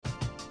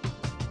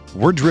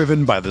We're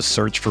driven by the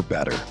search for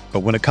better. But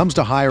when it comes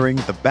to hiring,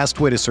 the best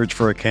way to search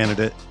for a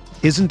candidate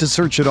isn't to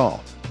search at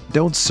all.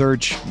 Don't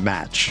search,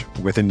 match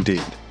with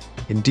Indeed.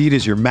 Indeed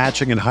is your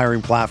matching and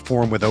hiring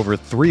platform with over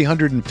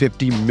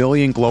 350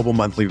 million global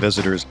monthly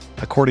visitors,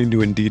 according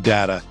to Indeed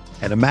data,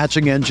 and a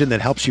matching engine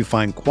that helps you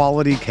find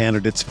quality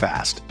candidates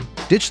fast.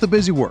 Ditch the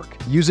busy work.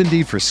 Use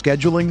Indeed for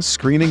scheduling,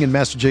 screening, and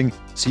messaging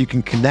so you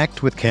can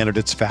connect with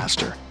candidates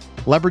faster.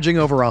 Leveraging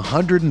over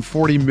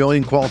 140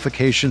 million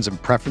qualifications and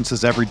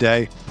preferences every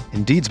day,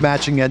 Indeed's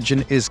matching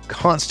engine is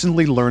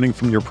constantly learning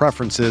from your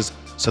preferences,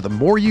 so the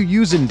more you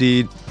use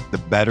Indeed, the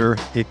better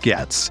it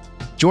gets.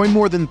 Join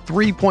more than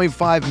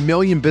 3.5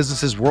 million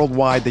businesses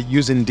worldwide that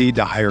use Indeed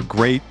to hire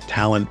great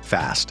talent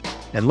fast.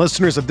 And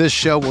listeners of this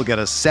show will get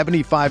a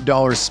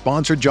 $75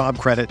 sponsored job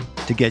credit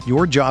to get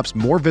your jobs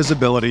more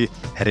visibility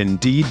at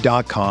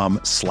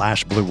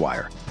Indeed.com/Blue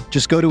Wire.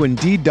 Just go to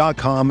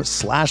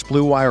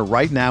Indeed.com/Blue Wire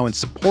right now and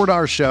support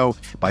our show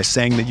by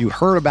saying that you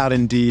heard about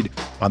Indeed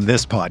on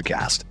this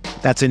podcast.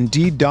 That's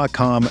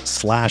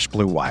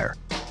Indeed.com/Blue Wire.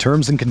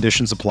 Terms and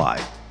conditions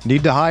apply.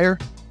 Need to hire?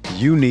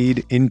 You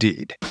need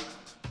Indeed.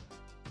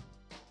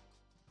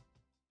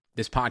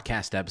 This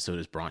podcast episode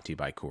is brought to you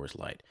by Coors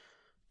Light.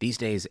 These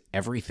days,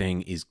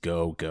 everything is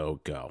go, go,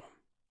 go.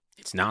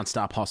 It's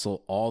nonstop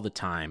hustle all the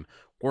time.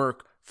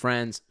 Work,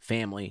 friends,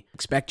 family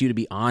expect you to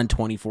be on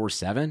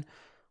 24/7.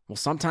 Well,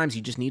 sometimes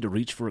you just need to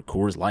reach for a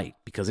Coors Light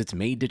because it's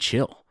made to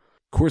chill.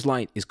 Coors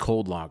Light is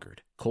cold lagered,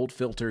 cold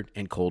filtered,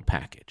 and cold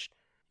packaged.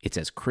 It's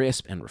as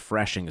crisp and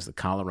refreshing as the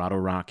Colorado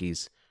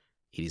Rockies.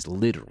 It is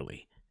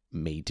literally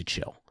made to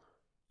chill.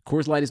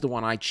 Coors Light is the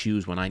one I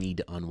choose when I need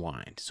to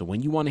unwind. So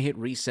when you want to hit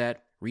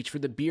reset, reach for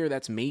the beer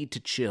that's made to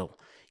chill.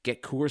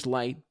 Get Coors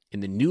Light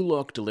in the new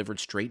look delivered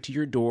straight to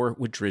your door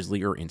with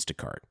Drizzly or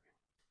Instacart.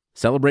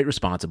 Celebrate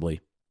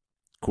responsibly.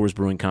 Coors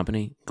Brewing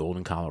Company,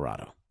 Golden,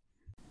 Colorado.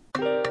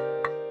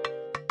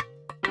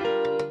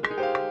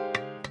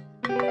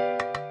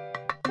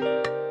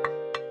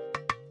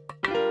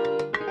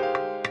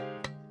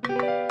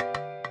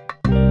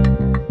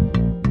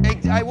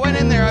 I went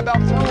in there, I about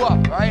threw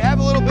up, all right? Have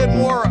a little bit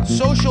more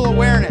social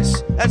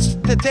awareness. That's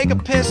to take a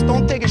piss,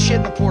 don't take a shit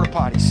in the porta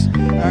potties,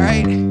 all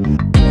right?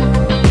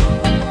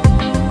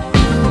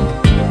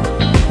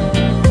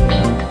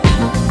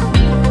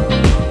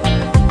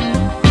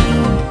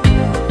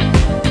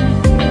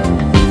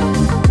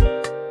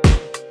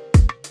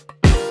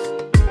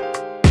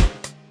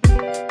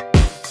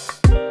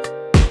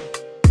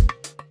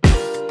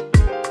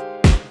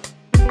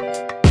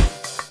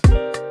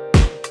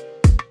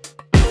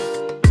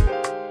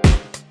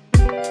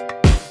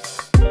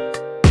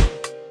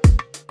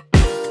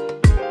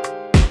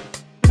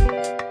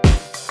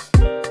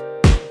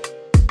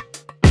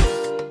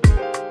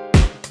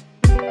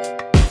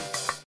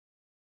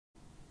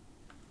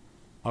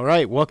 All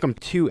right, welcome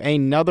to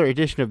another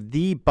edition of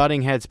the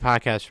Butting Heads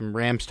podcast from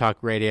Rams Talk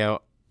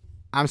Radio.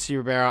 I'm Steve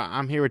Rivera.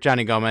 I'm here with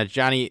Johnny Gomez.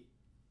 Johnny,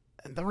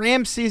 the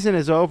Rams season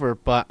is over,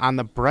 but on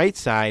the bright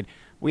side,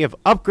 we have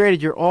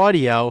upgraded your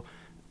audio,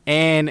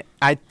 and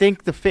I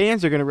think the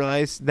fans are going to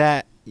realize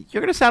that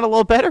you're going to sound a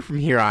little better from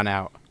here on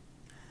out.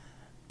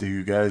 Do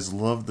you guys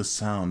love the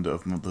sound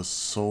of the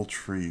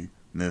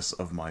sultriness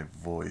of my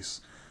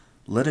voice?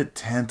 Let it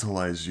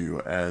tantalize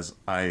you as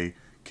I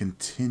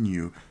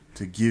continue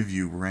to give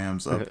you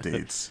Rams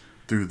updates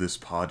through this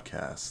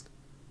podcast.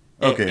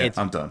 Okay,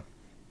 I'm done.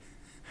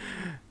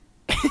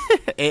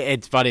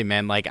 It's funny,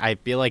 man. Like, I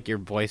feel like your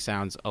voice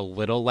sounds a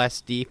little less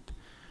deep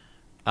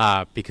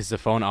because the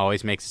phone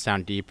always makes it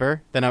sound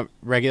deeper than a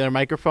regular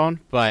microphone,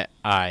 but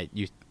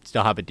you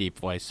still have a deep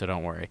voice, so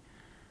don't worry.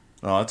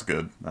 Oh, that's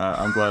good.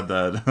 I'm glad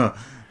that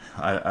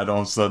I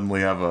don't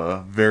suddenly have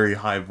a very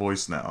high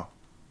voice now.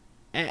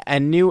 A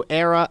new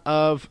era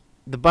of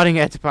the Butting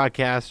Heads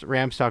podcast,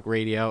 Rams Talk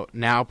Radio,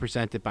 now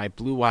presented by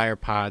Blue Wire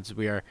Pods.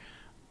 We're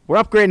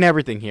upgrading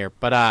everything here,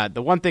 but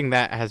the one thing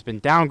that has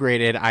been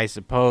downgraded, I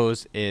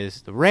suppose,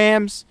 is the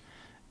Rams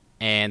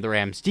and the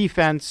Rams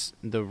defense.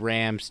 The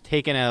Rams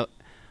taking a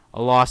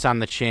loss on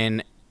the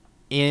chin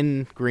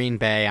in Green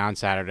Bay on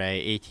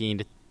Saturday,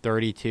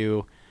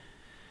 18-32.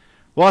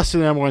 Lost to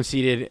the number one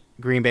seeded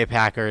Green Bay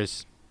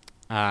Packers.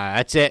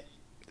 That's it.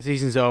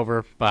 Season's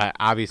over, but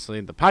obviously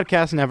the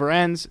podcast never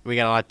ends. We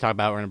got a lot to talk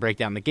about. We're going to break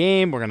down the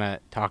game. We're going to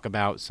talk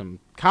about some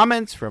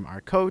comments from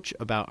our coach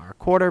about our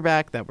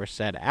quarterback that were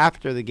said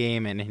after the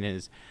game and in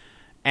his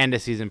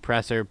end-of-season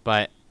presser.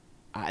 But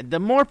the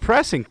more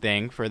pressing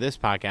thing for this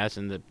podcast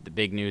and the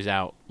big news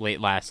out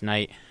late last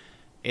night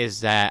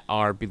is that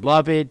our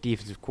beloved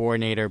defensive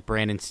coordinator,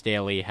 Brandon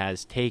Staley,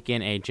 has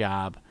taken a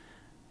job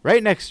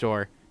right next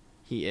door.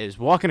 He is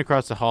walking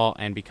across the hall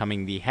and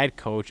becoming the head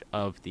coach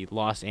of the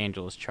Los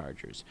Angeles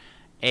Chargers.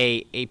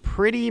 A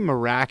pretty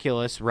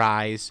miraculous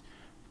rise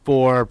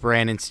for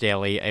Brandon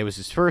Staley. It was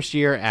his first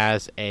year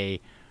as a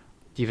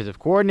defensive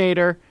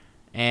coordinator,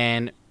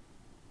 and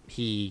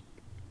he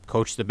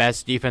coached the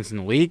best defense in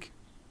the league.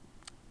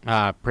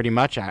 Pretty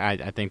much,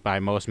 I think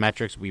by most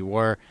metrics, we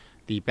were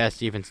the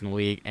best defense in the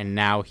league, and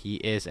now he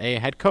is a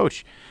head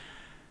coach.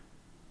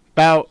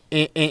 About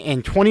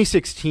in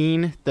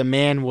 2016, the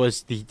man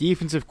was the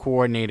defensive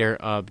coordinator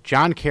of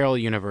John Carroll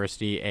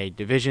University, a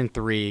Division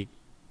III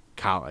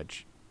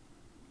college.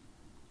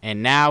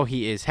 And now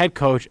he is head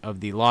coach of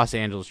the Los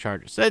Angeles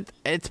Chargers. So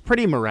it's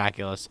pretty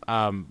miraculous.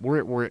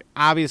 We're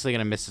obviously going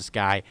to miss this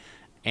guy.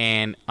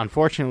 And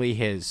unfortunately,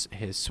 his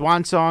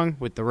swan song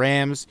with the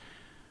Rams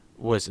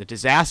was a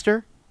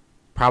disaster.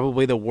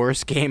 Probably the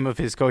worst game of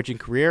his coaching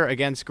career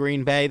against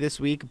Green Bay this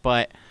week.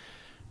 But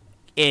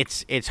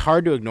it's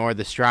hard to ignore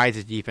the strides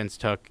his defense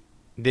took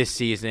this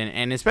season.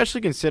 And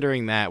especially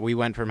considering that we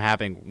went from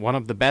having one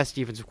of the best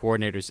defensive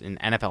coordinators in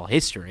NFL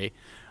history,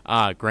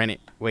 granted,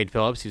 Wade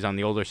Phillips, he's on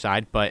the older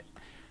side, but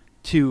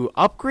to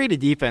upgrade a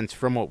defense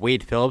from what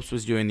Wade Phillips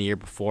was doing the year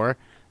before,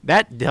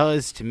 that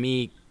does, to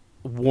me,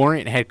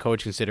 warrant head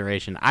coach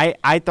consideration.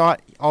 I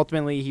thought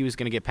ultimately he was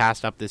going to get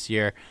passed up this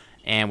year,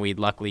 and we'd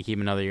luckily keep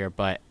him another year,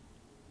 but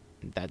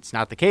that's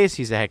not the case.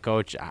 He's a head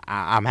coach.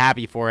 I'm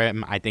happy for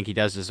him. I think he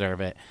does deserve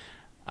it.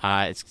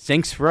 It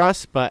stinks for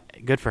us,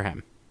 but good for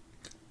him.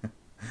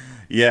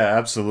 Yeah,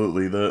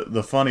 absolutely.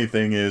 The funny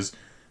thing is,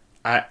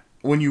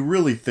 when you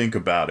really think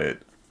about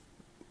it,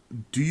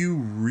 do you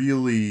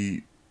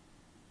really,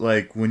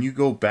 like, when you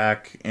go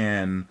back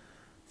and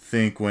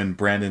think when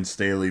Brandon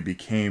Staley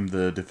became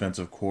the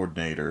defensive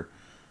coordinator,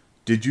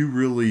 did you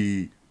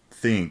really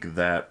think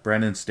that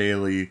Brandon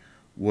Staley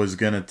was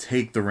going to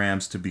take the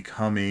Rams to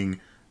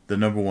becoming the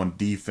number one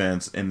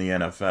defense in the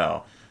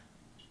NFL?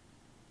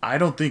 I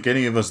don't think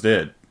any of us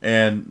did.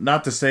 And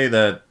not to say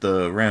that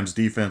the Rams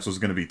defense was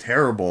going to be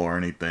terrible or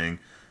anything,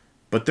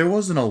 but there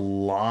wasn't a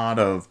lot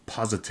of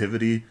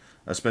positivity,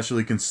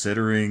 especially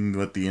considering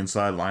with the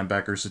inside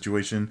linebacker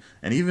situation,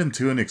 and even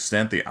to an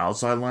extent the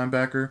outside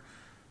linebacker.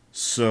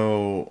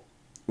 So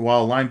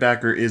while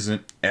linebacker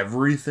isn't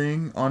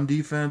everything on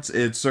defense,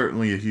 it's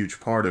certainly a huge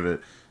part of it,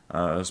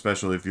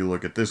 especially if you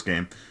look at this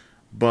game.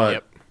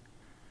 But,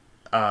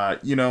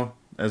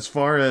 as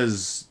far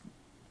as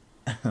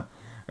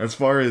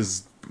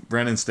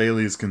Brandon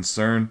Staley is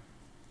concerned,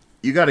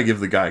 you got to give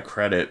the guy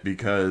credit,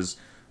 because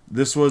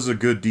this was a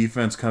good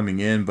defense coming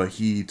in, but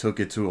he took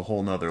it to a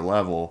whole nother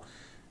level,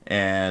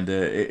 and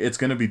it's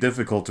going to be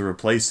difficult to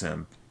replace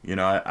him.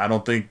 I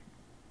don't think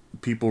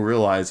people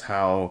realize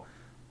how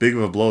big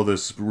of a blow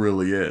this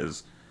really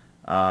is.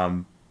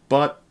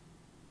 But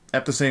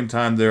at the same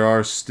time, there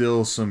are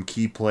still some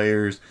key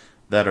players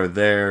that are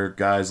there,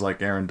 guys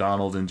like Aaron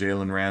Donald and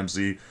Jalen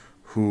Ramsey,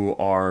 who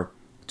are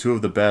two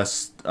of the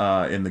best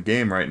in the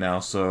game right now.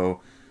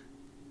 So,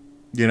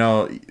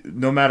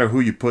 no matter who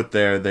you put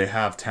there, they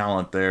have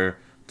talent there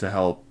to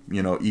help,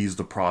 ease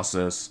the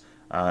process,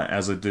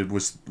 as it did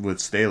with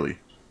Staley.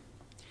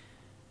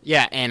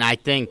 Yeah, and I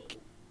think,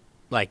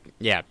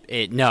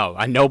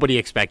 nobody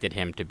expected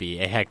him to be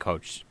a head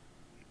coach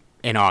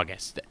in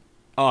August.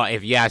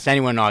 If you asked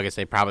anyone in August,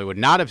 they probably would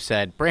not have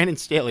said Brandon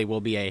Staley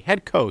will be a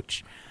head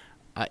coach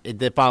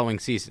the following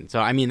season. So,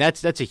 I mean,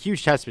 that's a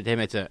huge testament to him.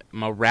 It's a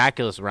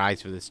miraculous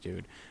rise for this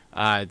dude.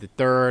 The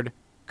third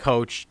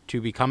coach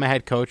to become a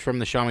head coach from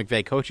the Sean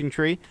McVay coaching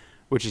tree,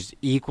 which is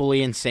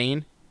equally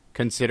insane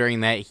considering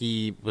that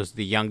he was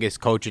the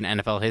youngest coach in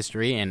NFL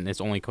history and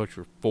is only coached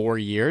for 4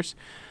 years.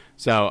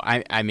 So,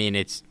 I mean,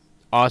 it's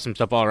awesome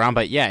stuff all around.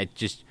 But, yeah, it's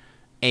just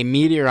a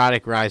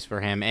meteoric rise for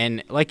him.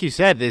 And like you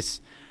said,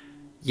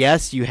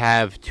 yes, you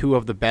have two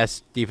of the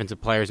best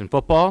defensive players in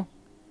football,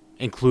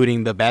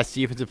 including the best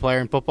defensive player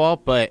in football.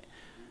 But,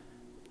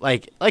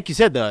 like you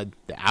said, the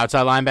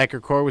outside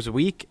linebacker core was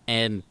weak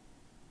and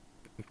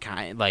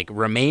kind of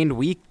remained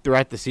weak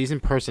throughout the season,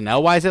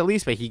 personnel-wise at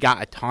least, but he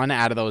got a ton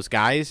out of those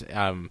guys.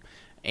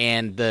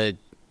 And the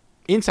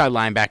inside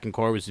linebacking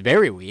core was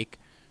very weak.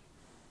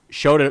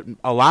 Showed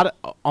a lot,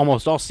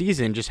 almost all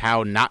season, just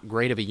how not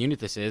great of a unit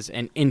this is.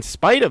 And in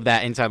spite of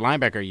that inside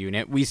linebacker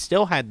unit, we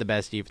still had the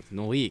best defense in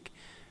the league.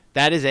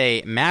 That is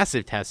a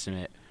massive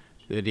testament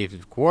to the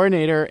defensive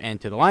coordinator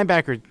and to the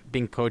linebacker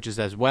being coaches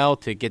as well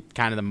to get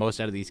kind of the most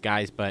out of these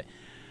guys. But,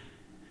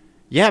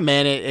 yeah,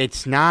 man,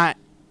 it's not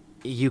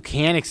 – you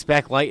can't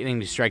expect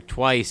lightning to strike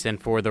twice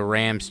and for the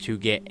Rams to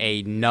get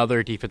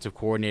another defensive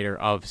coordinator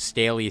of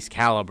Staley's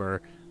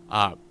caliber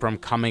from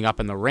coming up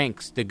in the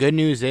ranks. The good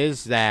news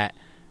is that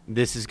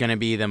this is going to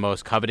be the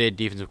most coveted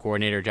defensive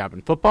coordinator job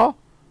in football,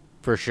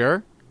 for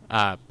sure.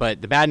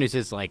 But the bad news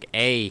is,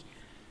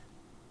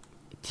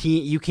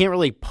 you can't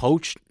really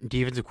poach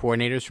defensive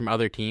coordinators from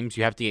other teams.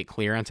 You have to get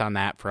clearance on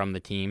that from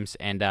the teams.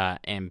 And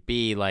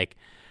B,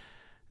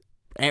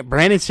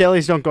 Brandon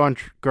Staley's don't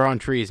grow on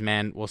trees,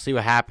 man. We'll see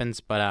what happens,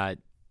 but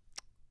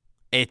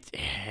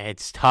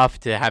it's tough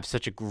to have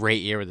such a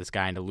great year with this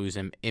guy and to lose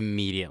him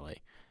immediately.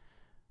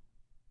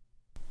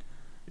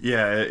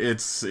 Yeah,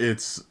 it's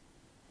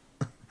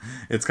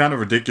kind of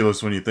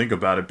ridiculous when you think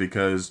about it,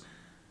 because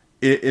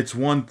it's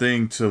one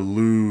thing to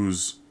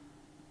lose,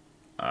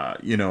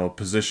 a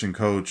position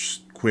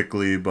coach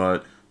quickly,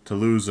 but to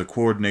lose a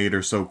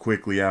coordinator so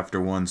quickly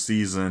after one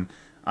season,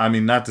 I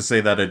mean, not to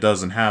say that it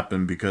doesn't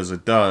happen, because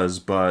it does,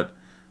 but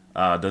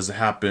does it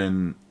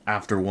happen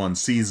after one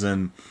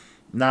season?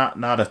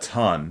 Not a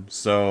ton.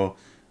 So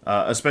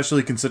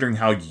especially considering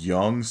how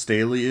young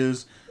Staley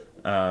is.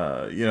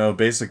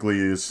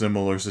 Basically a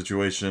similar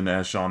situation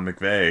as Sean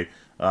McVay.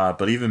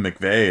 But even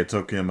McVay, it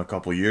took him a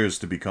couple years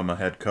to become a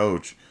head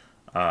coach.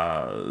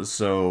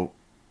 So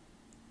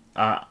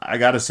I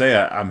got to say,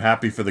 I'm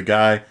happy for the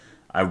guy.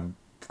 I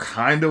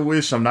kind of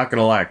wish, I'm not going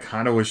to lie, I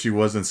kind of wish he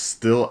wasn't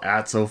still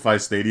at SoFi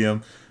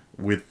Stadium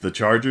with the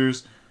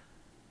Chargers.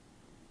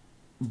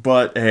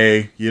 But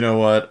hey, you know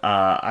what?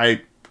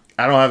 I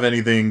don't have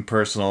anything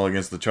personal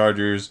against the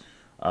Chargers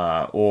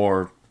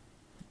or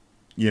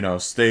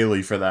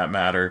Staley for that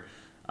matter.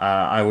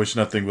 I wish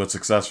nothing but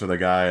success for the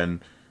guy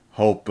and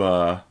hope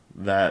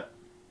that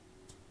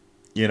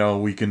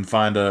we can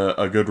find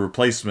a good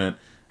replacement.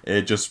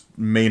 It just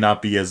may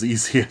not be as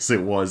easy as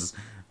it was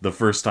the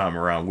first time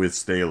around with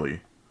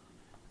Staley.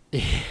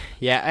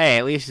 Yeah, hey,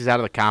 at least he's out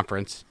of the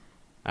conference.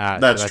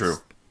 That's true.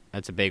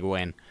 That's a big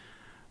win.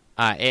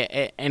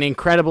 And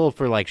incredible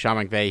for like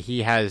Sean McVay.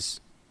 He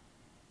has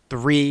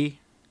 3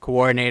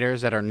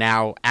 coordinators that are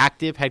now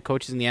active head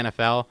coaches in the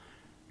NFL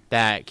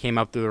that came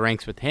up through the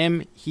ranks with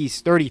him. He's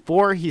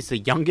 34. He's the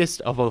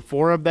youngest of the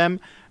 4 of them.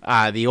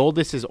 The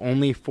oldest is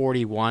only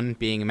 41,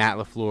 being Matt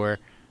LaFleur,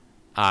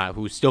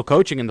 who's still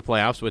coaching in the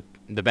playoffs with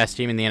the best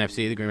team in the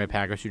NFC, the Green Bay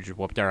Packers, who just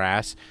whooped our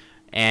ass.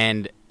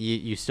 And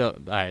you still,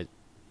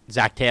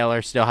 Zach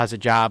Taylor still has a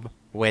job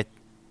with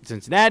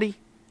Cincinnati.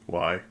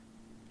 Why?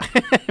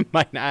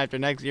 Might not after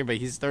next year, but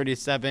he's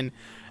 37,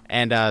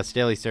 and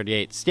Staley's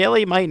 38.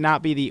 Staley might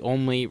not be the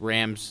only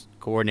Rams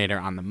coordinator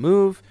on the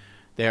move.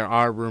 There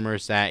are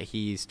rumors that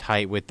he's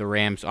tight with the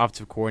Rams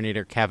offensive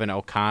coordinator Kevin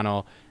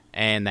O'Connell,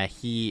 and that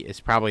he is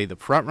probably the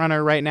front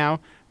runner right now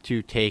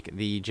to take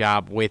the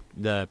job with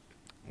the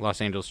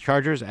Los Angeles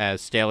Chargers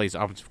as Staley's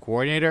offensive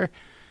coordinator.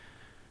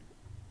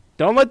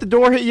 Don't let the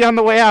door hit you on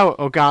the way out,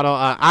 O'Connell.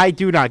 I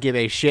do not give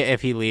a shit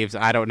if he leaves.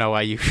 I don't know how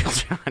you feel,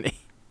 Johnny.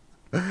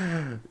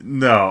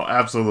 No,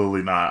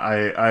 absolutely not.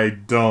 I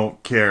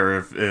don't care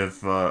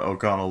if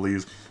O'Connell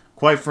leaves.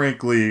 Quite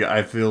frankly,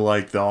 I feel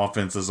like the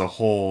offense as a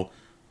whole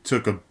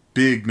took a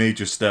big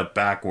major step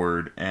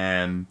backward,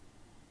 and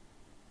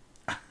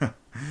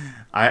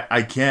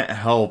I can't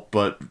help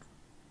but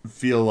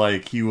feel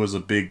like he was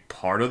a big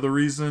part of the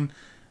reason.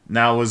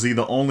 Now, was he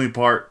the only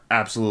part?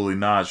 Absolutely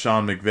not.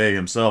 Sean McVay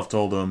himself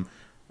told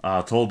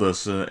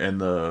us in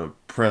the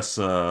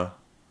presser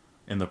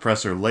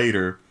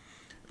later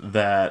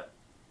that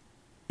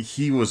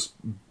he was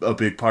a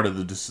big part of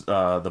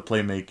the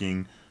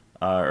playmaking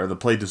or the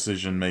play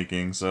decision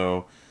making.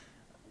 So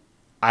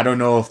I don't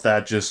know if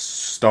that just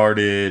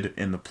started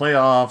in the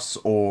playoffs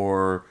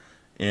or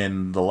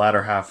in the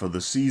latter half of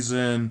the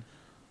season,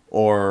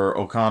 or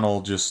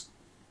O'Connell just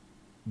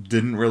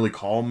didn't really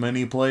call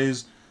many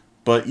plays.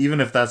 But even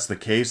if that's the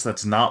case,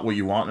 that's not what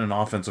you want in an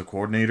offensive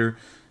coordinator.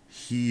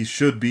 He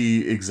should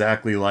be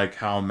exactly like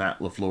how Matt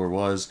LaFleur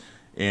was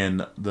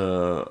in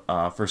the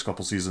first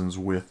couple seasons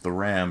with the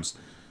Rams.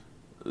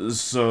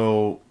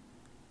 So,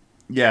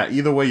 yeah,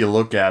 either way you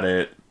look at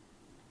it,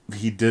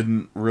 he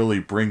didn't really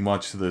bring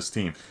much to this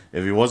team.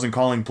 If he wasn't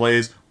calling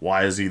plays,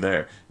 why is he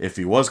there? If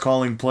he was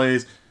calling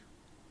plays,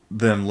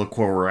 then look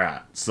where we're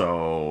at.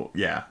 So,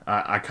 yeah,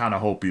 I kind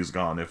of hope he's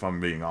gone, if I'm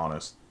being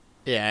honest.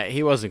 Yeah,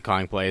 he wasn't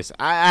calling plays.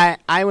 I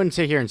wouldn't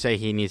sit here and say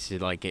he needs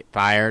to get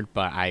fired,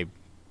 but I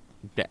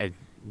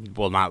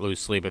will not lose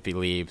sleep if he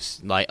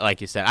leaves.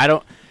 Like you said,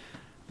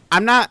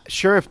 I'm not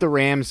sure if the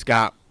Rams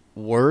got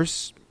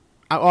worse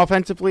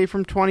offensively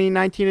from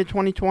 2019 to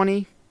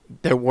 2020.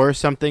 There were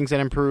some things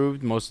that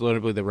improved, most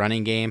notably the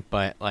running game,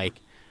 but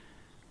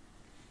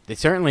they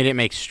certainly didn't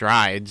make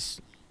strides,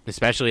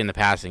 especially in the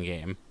passing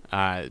game.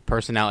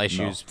 Personnel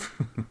issues.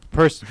 No.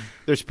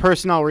 There's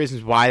personnel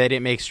reasons why they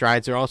didn't make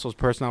strides. There are also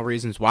personnel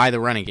reasons why the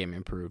running game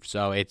improved.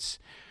 So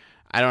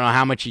I don't know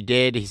how much he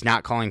did. He's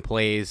not calling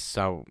plays,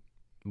 so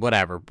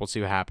whatever. We'll see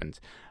what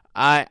happens.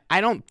 I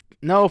don't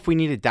know if we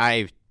need to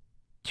dive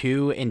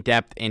too in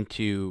depth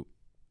into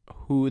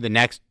who the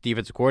next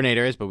defensive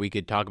coordinator is, but we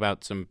could talk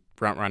about some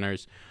front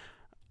runners.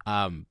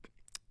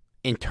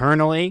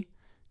 Internally,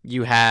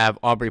 you have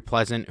Aubrey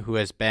Pleasant, who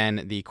has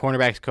been the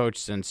cornerbacks coach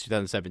since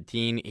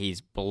 2017.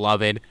 He's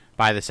beloved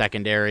by the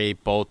secondary.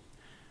 Both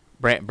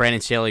Brandon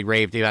Staley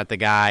raved about the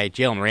guy.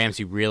 Jalen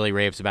Ramsey really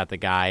raves about the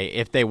guy.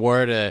 If they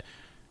were to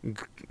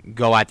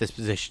go at this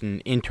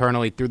position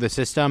internally through the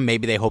system,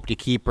 maybe they hope to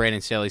keep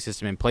Brandon Staley's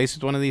system in place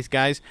with one of these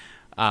guys.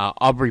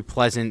 Aubrey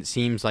Pleasant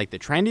seems like the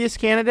trendiest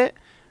candidate,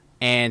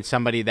 and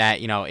somebody that,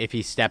 if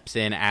he steps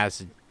in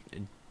as a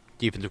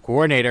defensive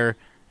coordinator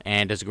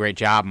and does a great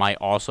job, might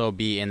also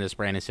be in this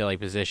Brandon Staley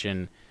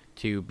position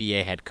to be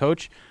a head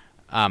coach.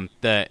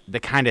 The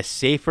kind of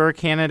safer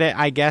candidate,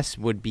 I guess,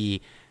 would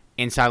be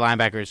inside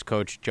linebackers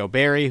coach Joe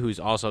Barry, who's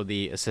also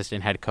the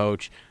assistant head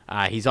coach.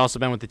 He's also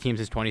been with the team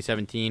since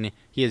 2017.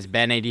 He has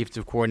been a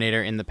defensive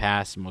coordinator in the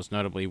past, most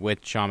notably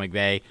with Sean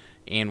McVay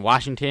in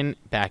Washington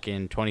back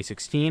in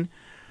 2016.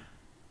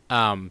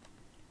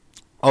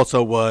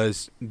 Also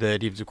was the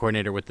defensive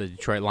coordinator with the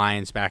Detroit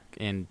Lions back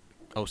in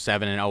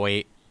 07 and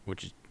 08,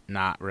 which is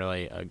not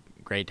really a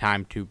great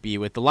time to be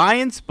with the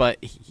Lions, but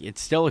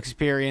it's still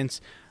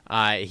experience.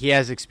 He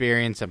has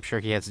experience. I'm sure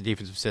he has a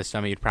defensive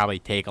system. He'd probably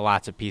take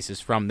lots of pieces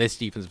from this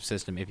defensive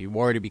system if he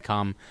were to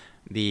become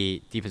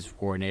the defensive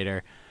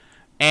coordinator.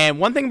 And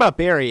one thing about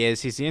Barry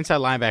is he's the inside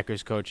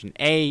linebackers coach, and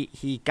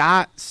he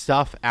got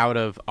stuff out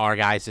of our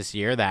guys this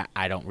year that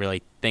I don't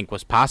really think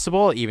was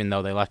possible, even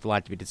though they left a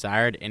lot to be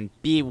desired. And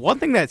B, one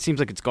thing that seems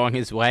like it's going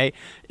his way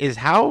is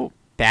how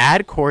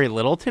bad Corey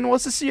Littleton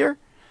was this year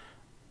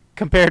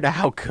compared to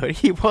how good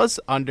he was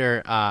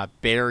under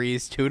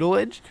Barry's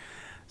tutelage.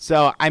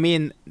 So, I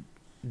mean,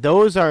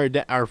 those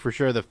are for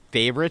sure the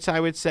favorites, I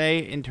would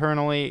say,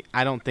 internally.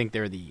 I don't think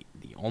they're the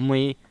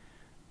only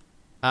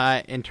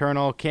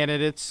internal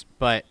candidates,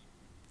 but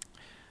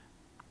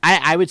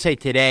I would say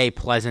today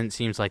Pleasant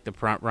seems like the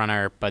front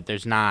runner, but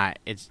there's not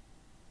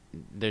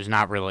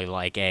really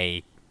like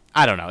I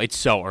don't know, it's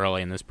so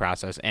early in this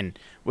process. And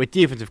with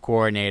defensive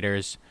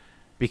coordinators,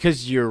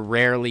 because you're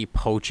rarely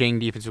poaching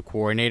defensive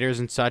coordinators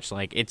and such,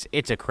 like it's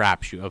a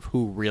crapshoot of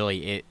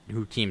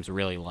who teams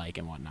really like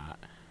and whatnot.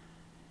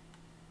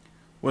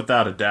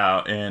 Without a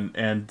doubt,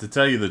 and to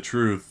tell you the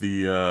truth,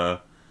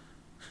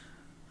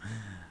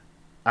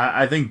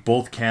 I think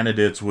both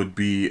candidates would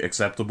be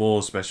acceptable,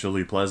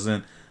 especially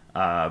Pleasant.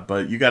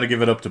 But you got to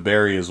give it up to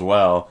Barry as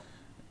well.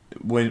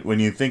 When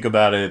you think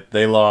about it,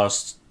 they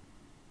lost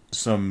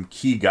some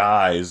key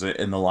guys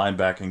in the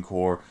linebacking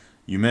core.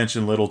 You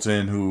mentioned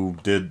Littleton, who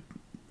did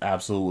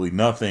absolutely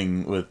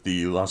nothing with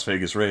the Las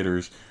Vegas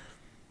Raiders.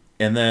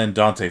 And then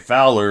Dante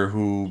Fowler,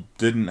 who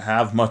didn't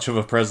have much of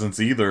a presence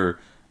either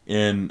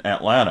in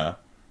Atlanta.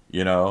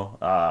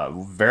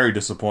 Very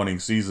disappointing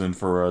season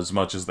for as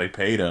much as they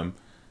paid him.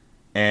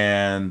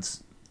 And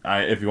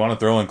if you want to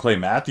throw in Clay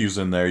Matthews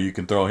in there, you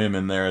can throw him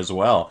in there as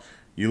well.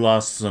 You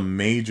lost some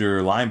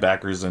major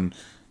linebackers, and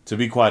to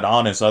be quite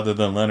honest, other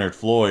than Leonard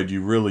Floyd,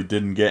 you really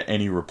didn't get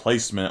any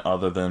replacement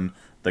other than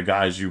the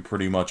guys you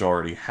pretty much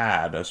already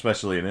had,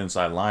 especially an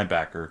inside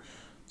linebacker.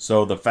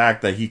 So the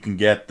fact that he can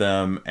get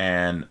them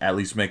and at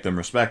least make them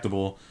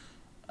respectable,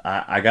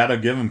 I got to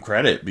give him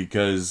credit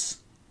because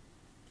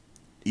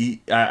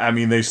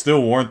they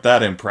still weren't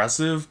that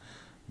impressive,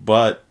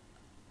 but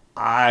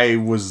I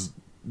was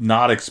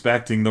not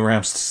expecting the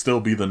Rams to still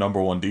be the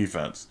number one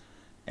defense.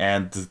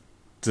 And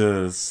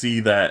to see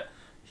that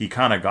he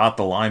kind of got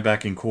the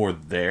linebacking core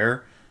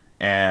there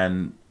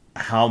and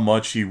how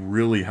much he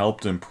really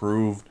helped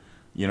improve,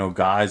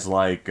 guys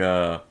like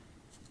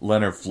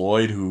Leonard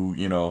Floyd, who,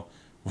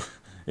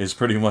 is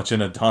pretty much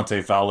in a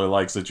Dante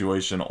Fowler-like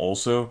situation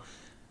also.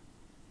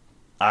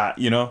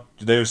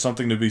 There's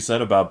something to be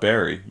said about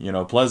Barry.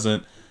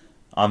 Pleasant,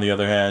 on the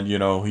other hand,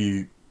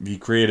 he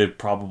created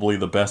probably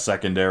the best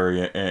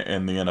secondary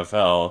in the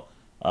NFL,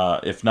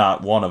 if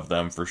not one of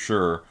them for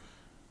sure,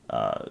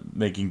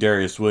 making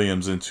Darius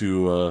Williams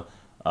into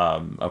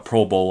a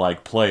Pro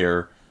Bowl-like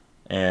player.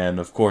 And,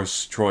 of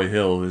course, Troy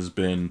Hill has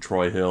been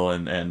Troy Hill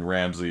and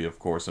Ramsey, of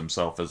course,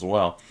 himself as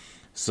well.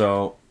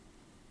 So,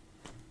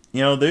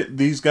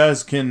 these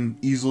guys can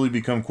easily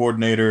become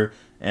coordinator,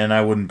 and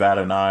I wouldn't bat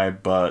an eye,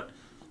 but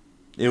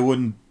it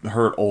wouldn't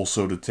hurt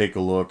also to take a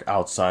look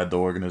outside the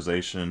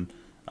organization,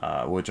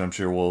 which I'm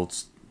sure we'll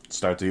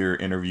start to hear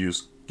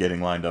interviews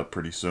getting lined up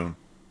pretty soon.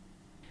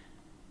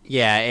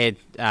 Yeah,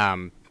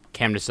 Cam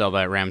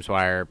DeSilva at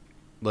RamsWire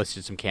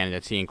listed some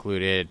candidates. He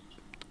included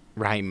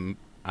Raheem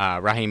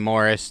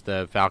Morris,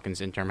 the Falcons'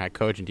 interim head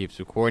coach and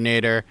defensive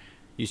coordinator.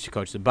 Used to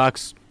coach the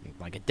Bucs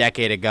like a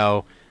decade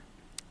ago.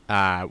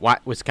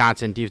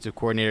 Wisconsin defensive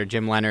coordinator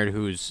Jim Leonard,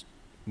 who's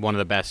one of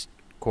the best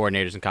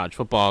coordinators in college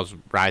football, is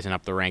rising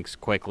up the ranks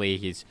quickly.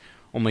 He's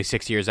only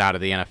 6 years out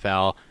of the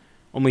NFL.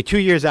 Only 2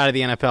 years out of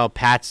the NFL,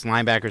 Pats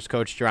linebackers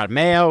coach Gerard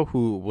Mayo,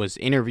 who was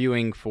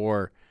interviewing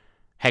for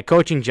head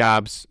coaching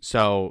jobs.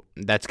 So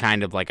that's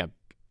kind of like a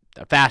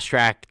fast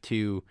track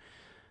to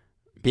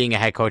being a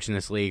head coach in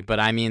this league. But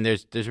I mean,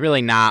 there's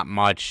really not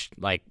much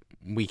like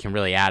we can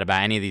really add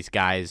about any of these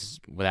guys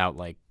without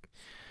like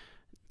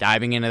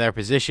diving into their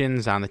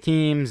positions on the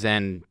teams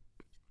and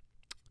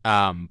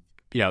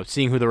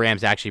seeing who the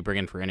Rams actually bring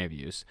in for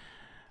interviews.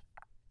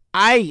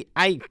 I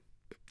don't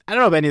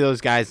know if any of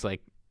those guys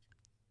like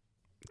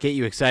get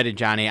you excited,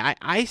 Johnny.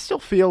 I still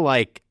feel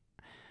like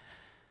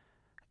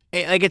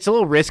it's a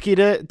little risky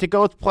to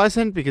go with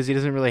Pleasant because he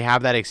doesn't really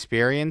have that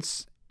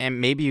experience, and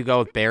maybe you go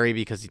with Barry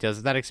because he does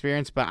have that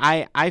experience. But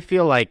I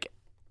feel like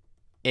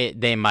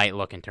they might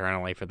look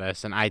internally for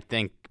this, and I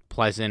think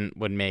Pleasant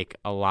would make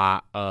a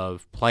lot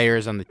of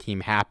players on the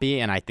team happy,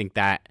 and I think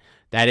that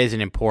is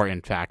an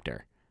important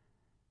factor.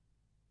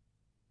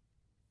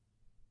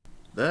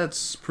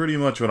 That's pretty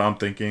much what I'm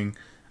thinking.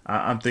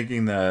 I'm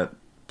thinking that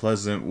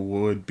Pleasant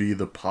would be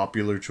the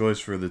popular choice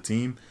for the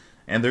team,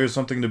 and there's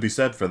something to be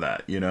said for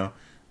that.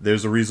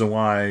 There's a reason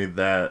why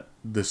that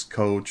this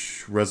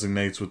coach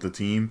resonates with the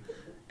team,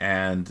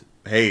 and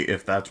hey,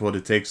 if that's what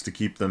it takes to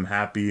keep them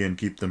happy and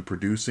keep them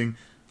producing,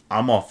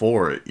 I'm all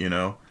for it.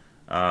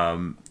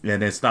 And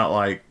it's not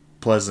like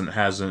Pleasant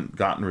hasn't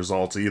gotten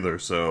results either,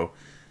 so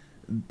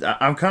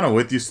I'm kind of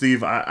with you,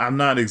 Steve. I'm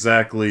not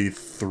exactly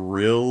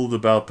thrilled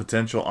about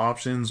potential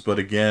options, but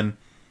again,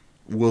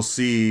 we'll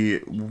see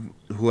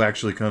who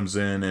actually comes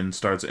in and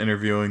starts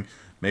interviewing.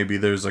 Maybe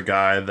there's a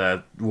guy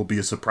that will be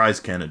a surprise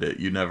candidate.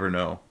 You never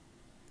know.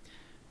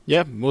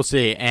 Yeah, we'll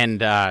see.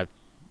 And I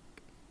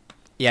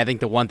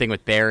think the one thing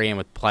with Barry and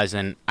with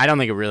Pleasant, I don't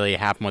think it really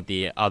happened with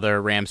the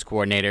other Rams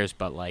coordinators,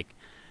 but like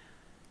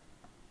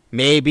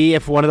maybe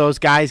if one of those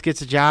guys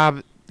gets the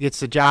job,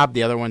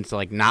 the other one's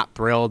like not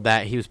thrilled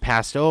that he was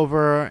passed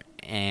over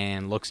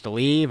and looks to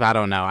leave. I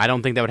don't know. I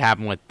don't think that would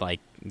happen with like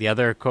the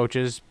other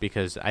coaches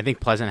because I think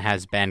Pleasant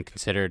has been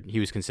considered. He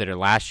was considered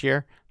last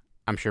year.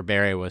 I'm sure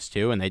Barry was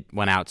too, and they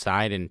went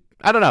outside. And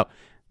I don't know.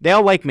 They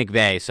all like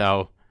McVay,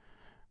 so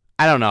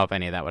I don't know if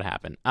any of that would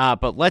happen.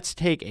 But let's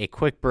take a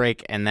quick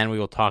break, and then we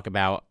will talk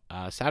about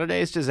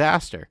Saturday's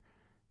disaster.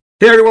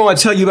 Hey everyone, I want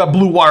to tell you about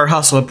Blue Wire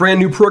Hustle, a brand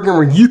new program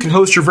where you can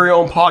host your very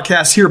own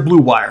podcast here at Blue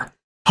Wire.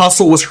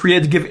 Hustle was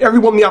created to give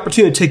everyone the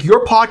opportunity to take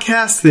your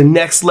podcast to the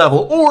next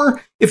level.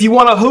 Or if you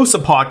want to host a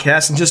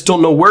podcast and just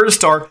don't know where to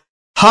start,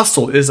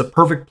 Hustle is a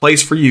perfect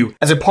place for you.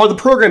 As a part of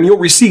the program, you'll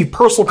receive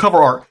personal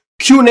cover art,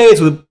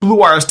 Q&As with Blue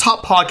Wire's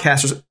top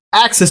podcasters,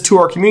 access to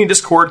our community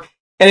Discord,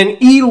 and an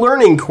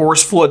e-learning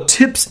course full of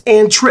tips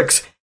and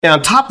tricks. And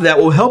on top of that,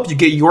 we'll help you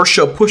get your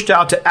show pushed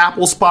out to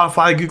Apple,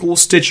 Spotify, Google,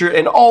 Stitcher,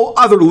 and all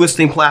other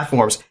listening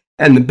platforms.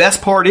 And the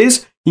best part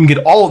is, you can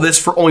get all of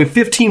this for only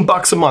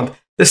 $15 a month,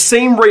 the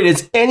same rate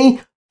as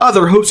any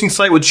other hosting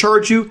site would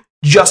charge you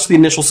just for the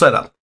initial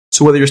setup.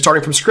 So whether you're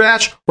starting from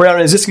scratch or on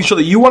an existing show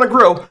that you want to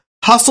grow,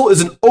 Hustle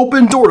is an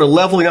open door to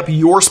leveling up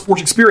your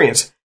sports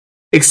experience.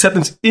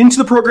 Acceptance into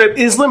the program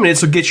is limited,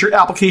 so get your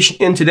application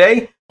in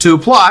today. To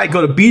apply,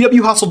 go to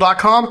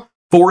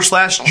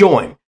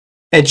bwhustle.com/join.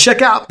 And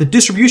check out the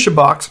distribution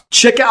box.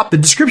 Check out the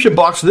description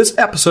box for this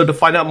episode to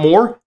find out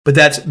more. But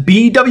that's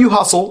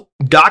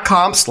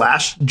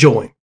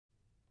bwhustle.com/join.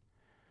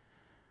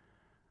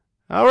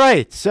 All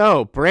right,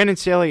 so Brandon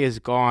Staley is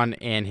gone,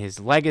 and his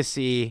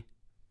legacy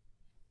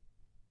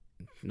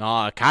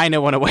kind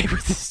of went away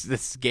with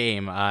this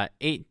game.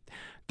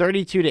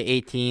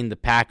 32-18, the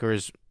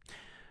Packers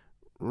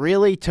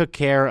really took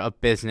care of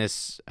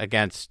business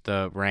against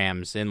the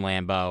Rams in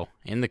Lambeau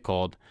in the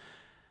cold.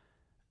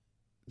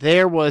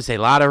 There was a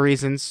lot of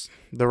reasons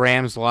the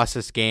Rams lost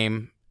this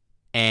game,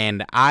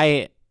 and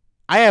I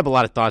have a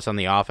lot of thoughts on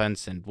the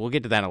offense, and we'll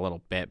get to that in a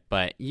little bit.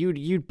 But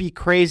you'd be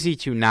crazy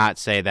to not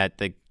say that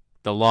the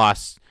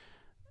loss,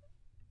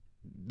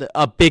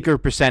 a bigger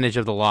percentage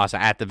of the loss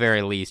at the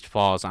very least,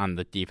 falls on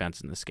the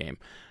defense in this game.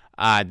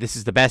 This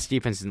is the best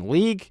defense in the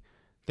league.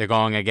 They're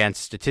going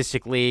against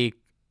statistically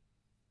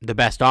the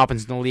best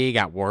offense in the league,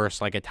 at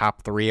worst like a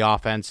top 3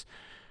 offense.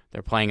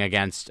 They're playing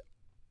against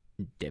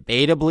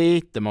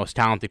debatably the most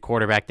talented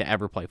quarterback to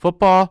ever play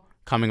football,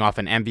 coming off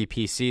an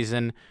MVP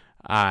season.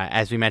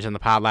 As we mentioned in the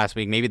pod last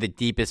week, maybe the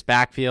deepest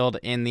backfield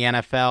in the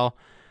NFL.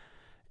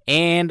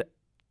 And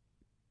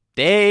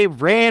they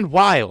ran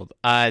wild.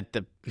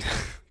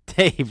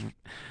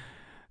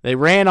 They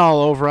ran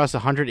all over us,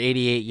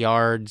 188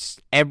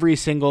 yards. Every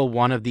single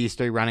one of these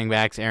 3 running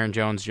backs, Aaron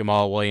Jones,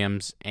 Jamal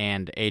Williams,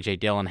 and A.J.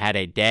 Dillon, had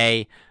a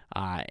day.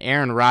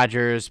 Aaron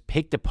Rodgers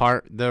picked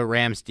apart the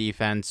Rams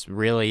defense,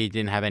 really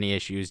didn't have any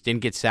issues, didn't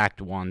get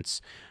sacked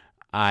once.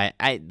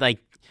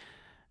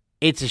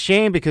 It's a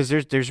shame because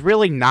there's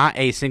really not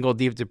a single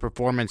defensive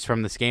performance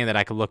from this game that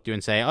I could look to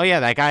and say, oh yeah,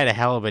 that guy had a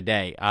hell of a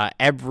day.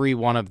 Every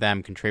one of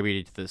them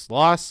contributed to this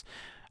loss.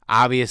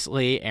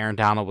 Obviously, Aaron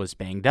Donald was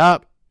banged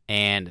up,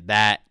 and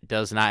that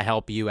does not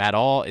help you at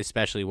all,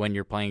 especially when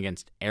you're playing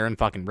against Aaron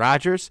fucking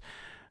Rodgers.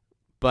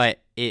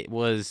 But it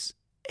was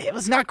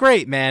not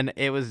great, man.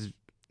 It was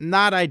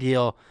not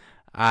ideal.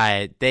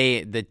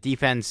 The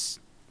defense,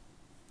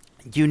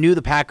 you knew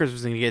the Packers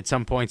was going to get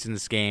some points in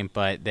this game,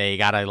 but they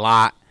got a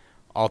lot,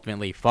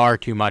 ultimately far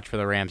too much for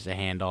the Rams to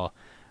handle.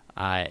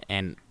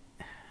 And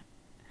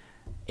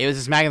it was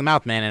a smack in the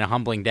mouth, man, and a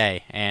humbling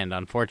day. And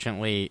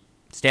unfortunately,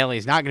 Staley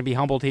is not going to be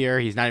humbled here.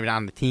 He's not even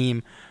on the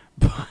team.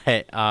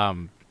 But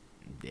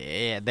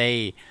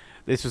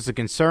this was a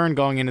concern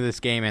going into this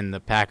game, and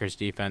the Packers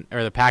defense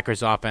or the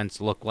Packers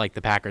offense looked like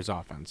the Packers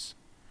offense.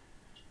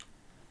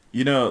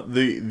 You know,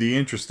 the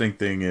interesting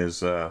thing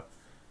is, I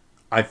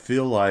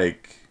feel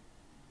like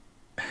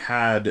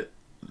had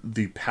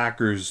the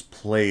Packers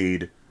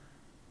played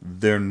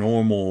their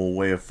normal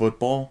way of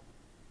football,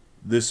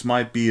 this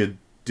might be a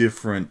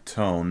different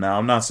tone. Now,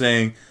 I'm not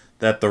saying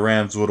that the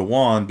Rams would have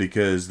won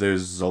because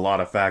there's a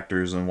lot of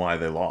factors in why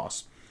they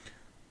lost.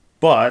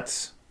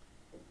 But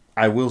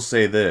I will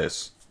say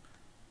this.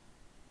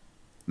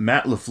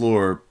 Matt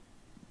LaFleur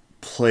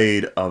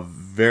played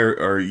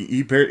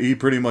he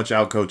pretty much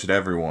outcoached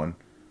everyone.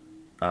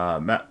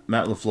 Matt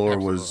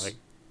LaFleur was,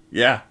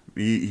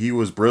 he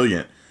was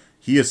brilliant.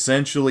 He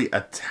essentially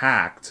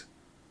attacked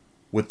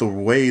with the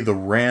way the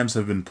Rams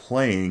have been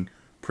playing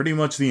pretty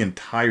much the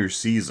entire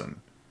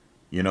season.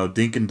 You know,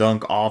 dink and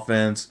dunk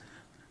offense,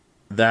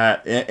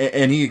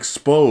 and he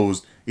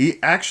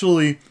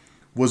actually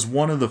was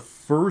one of the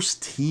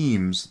first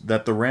teams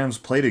that the Rams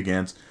played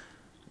against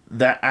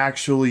that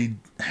actually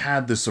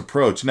had this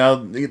approach. Now,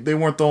 they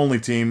weren't the only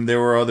team. There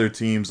were other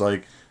teams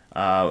like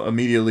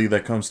Immediately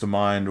that comes to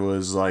mind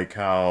was like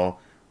how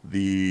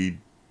the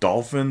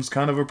Dolphins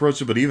kind of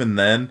approached it, but even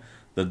then,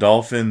 the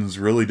Dolphins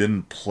really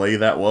didn't play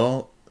that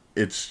well.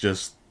 It's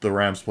just the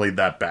Rams played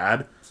that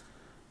bad,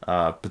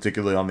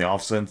 particularly on the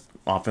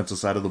offensive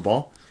side of the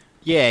ball.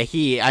 Yeah,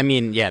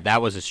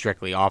 that was a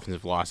strictly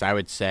offensive loss. I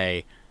would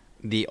say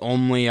the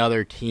only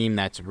other team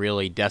that's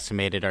really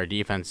decimated our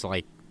defense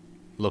like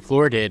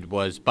LaFleur did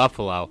was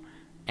Buffalo.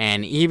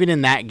 And even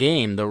in that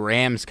game, the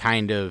Rams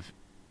kind of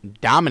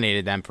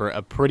dominated them for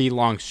a pretty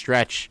long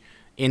stretch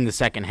in the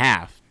second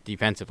half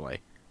defensively,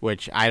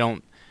 which I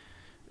don't.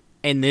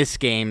 In this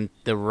game,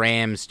 the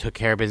Rams took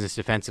care of business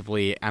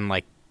defensively on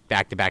like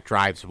back-to-back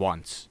drives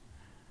once.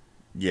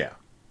 Yeah.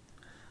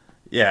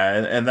 Yeah,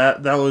 and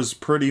that was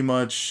pretty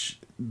much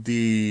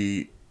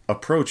the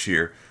approach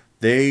here.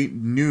 They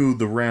knew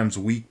the Rams'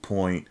 weak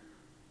point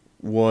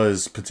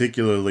was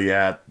particularly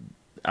at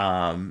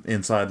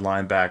inside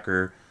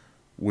linebacker,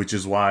 which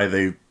is why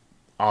they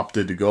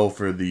opted to go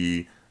for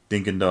the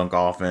dink and dunk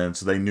offense.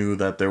 They knew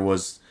that there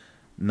was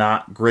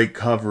not great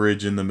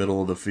coverage in the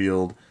middle of the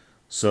field,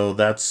 so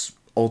that's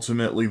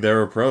ultimately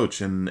their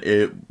approach, and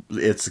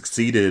it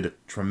succeeded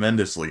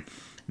tremendously.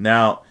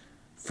 Now,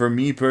 for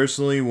me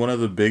personally, one of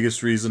the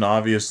biggest reason,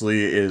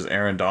 obviously, is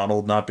Aaron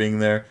Donald not being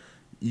there.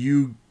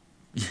 You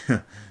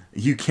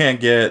can't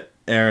get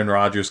Aaron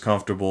Rodgers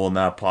comfortable in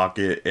that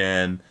pocket,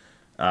 and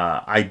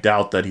I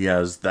doubt that he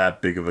has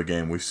that big of a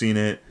game. We've seen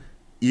it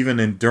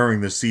even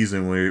during the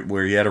season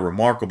where he had a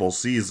remarkable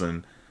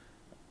season.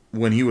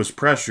 When he was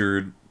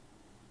pressured,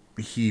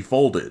 he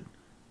folded.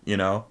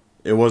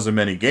 It wasn't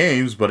many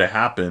games, but it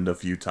happened a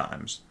few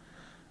times.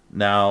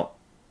 Now,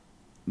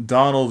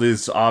 Donald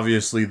is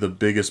obviously the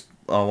biggest,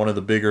 one of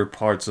the bigger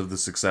parts of the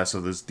success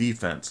of this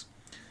defense.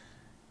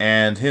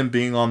 And him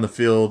being on the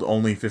field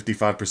only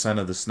 55%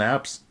 of the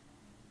snaps,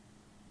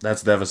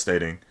 that's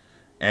devastating.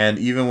 And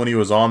even when he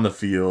was on the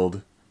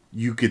field,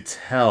 you could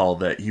tell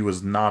that he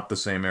was not the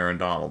same Aaron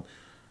Donald.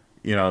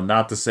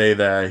 Not to say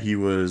that he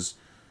was,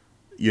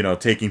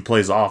 taking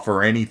plays off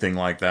or anything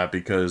like that,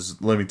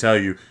 because let me tell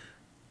you,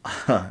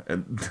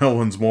 no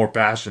one's more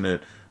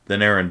passionate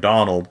than Aaron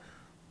Donald.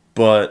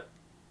 But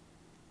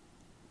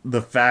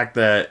the fact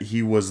that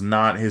he was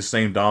not his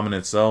same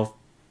dominant self,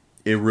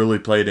 it really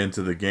played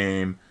into the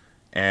game.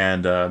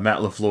 And Matt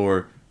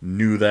LaFleur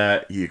knew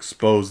that. He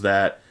exposed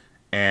that.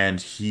 And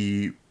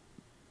he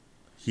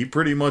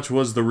pretty much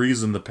was the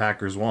reason the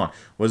Packers won.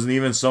 Wasn't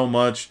even so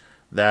much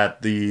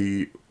that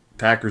the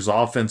Packers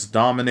offense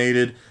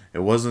dominated. It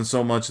wasn't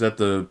so much that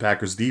the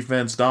Packers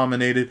defense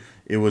dominated.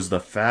 It was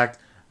the fact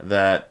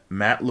that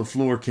Matt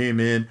LaFleur came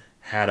in,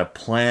 had a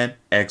plan,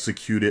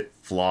 executed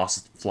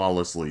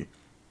flawlessly.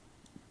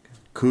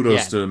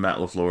 Kudos to Matt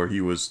LaFleur.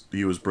 He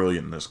was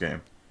brilliant in this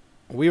game.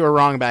 We were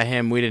wrong about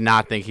him. We did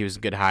not think he was a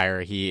good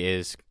hire. He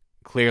is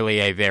clearly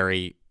a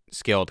very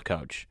skilled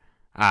coach.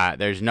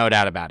 There's no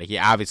doubt about it. He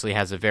obviously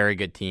has a very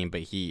good team,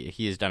 but he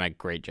has done a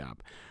great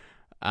job.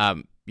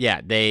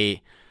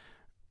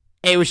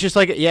 It was just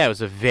it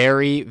was a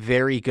very,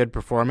 very good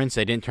performance.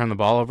 They didn't turn the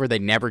ball over. They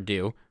never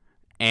do.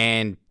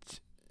 And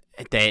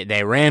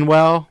they ran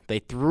well. They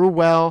threw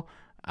well.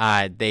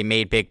 They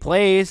made big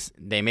plays.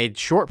 They made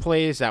short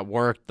plays that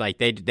worked. Like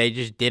they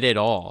just did it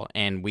all,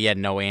 and we had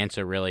no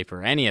answer really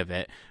for any of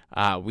it.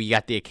 We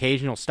got the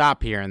occasional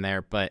stop here and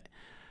there, but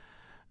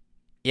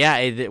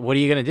what are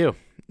you gonna do?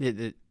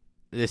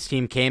 This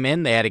team came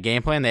in. They had a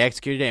game plan. They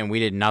executed it, and we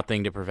did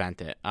nothing to prevent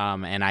it.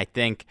 And I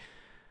think,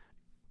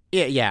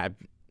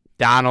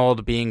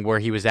 Donald being where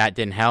he was at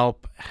didn't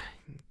help.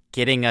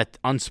 Getting an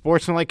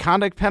unsportsmanlike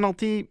conduct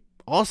penalty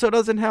also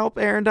doesn't help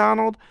Aaron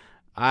Donald.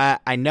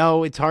 I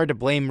know it's hard to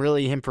blame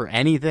really him for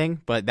anything,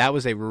 but that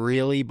was a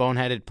really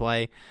boneheaded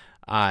play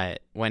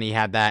when he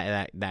had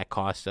that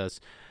cost us.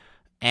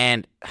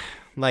 And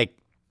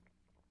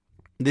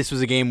this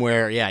was a game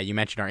where, you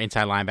mentioned our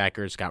inside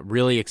linebackers got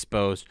really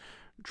exposed.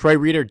 Troy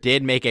Reeder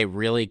did make a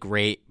really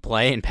great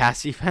play in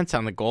pass defense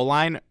on the goal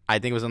line. I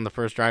think it was on the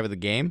first drive of the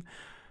game.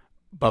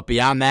 But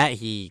beyond that,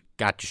 he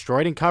got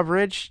destroyed in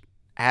coverage.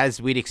 As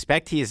we'd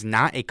expect, he is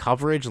not a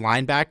coverage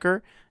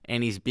linebacker,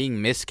 and he's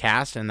being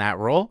miscast in that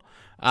role.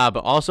 But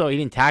also, he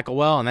didn't tackle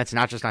well, and that's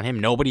not just on him.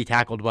 Nobody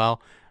tackled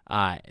well.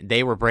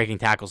 They were breaking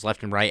tackles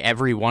left and right.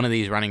 Every one of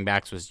these running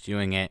backs was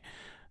doing it.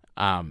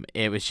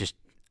 It was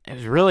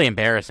really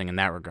embarrassing in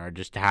that regard,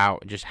 just how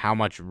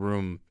much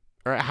room,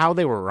 or how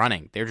they were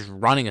running. They're just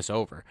running us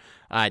over.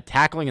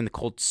 Tackling in the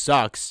cold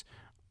sucks,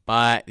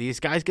 but these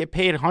guys get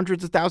paid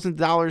hundreds of thousands of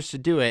dollars to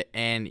do it,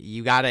 and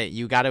you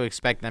gotta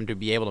expect them to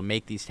be able to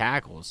make these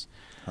tackles.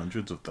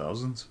 Hundreds of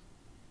thousands?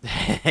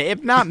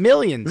 If not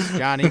millions,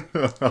 Johnny.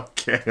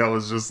 Okay, I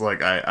was just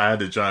like, I had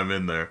to chime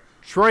in there.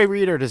 Troy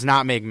Reeder does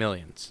not make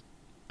millions.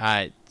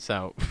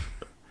 So.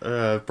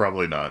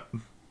 Probably not.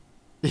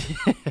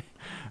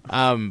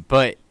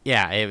 But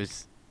yeah, it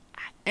was,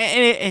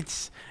 and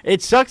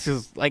it sucks.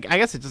 'Cause, I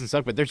guess it doesn't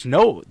suck, but there's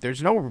no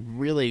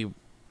really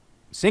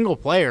single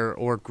player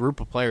or group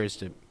of players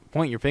to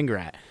point your finger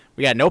at.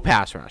 We got no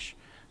pass rush.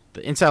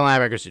 The inside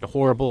linebackers did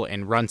horrible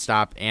in run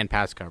stop and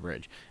pass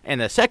coverage.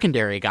 And the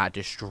secondary got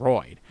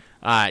destroyed.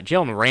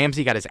 Jalen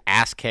Ramsey got his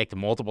ass kicked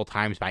multiple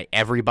times by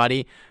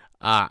everybody.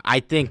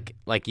 I think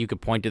like you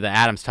could point to the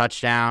Adams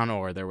touchdown,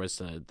 or there was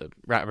the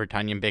Robert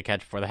Tonyan big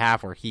catch before the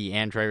half where he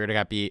and Trey Ritter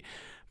got beat.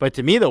 But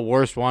to me, the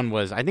worst one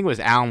was, I think it was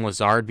Alan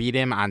Lazard beat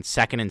him on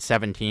 2nd and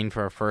 17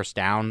 for a first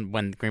down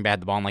when Green Bay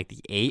had the ball in like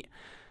the 8.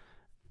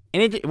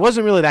 And it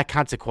wasn't really that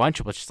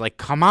consequential. It's just like,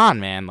 come on,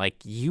 man. Like,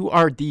 you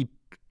are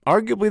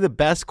arguably the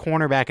best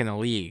cornerback in the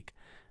league,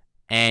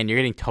 and you're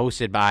getting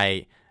toasted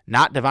by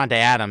not Devontae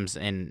Adams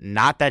and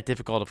not that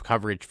difficult of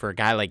coverage for a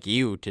guy like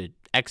you to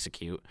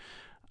execute.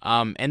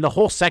 And the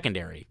whole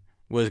secondary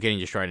was getting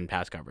destroyed in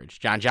pass coverage.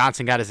 John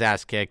Johnson got his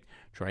ass kicked.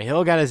 Troy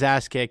Hill got his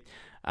ass kicked.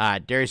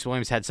 Darius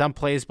Williams had some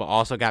plays, but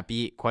also got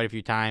beat quite a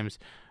few times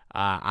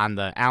on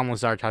the Alan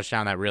Lazard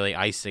touchdown that really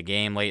iced the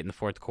game late in the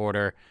fourth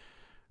quarter.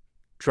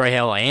 Troy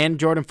Hill and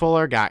Jordan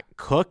Fuller got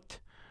cooked.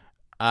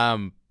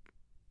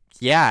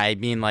 Yeah, I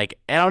mean, like,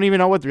 I don't even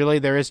know what really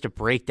there is to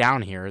break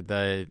down here.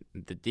 The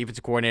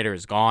defensive coordinator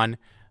is gone,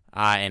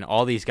 and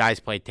all these guys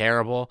played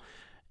terrible.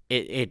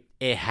 It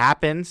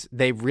happens.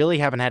 They really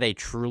haven't had a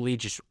truly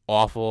just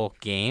awful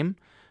game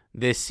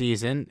this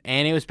season,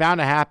 and it was bound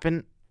to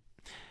happen.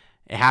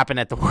 It happened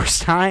at the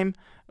worst time,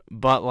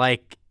 but,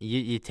 like,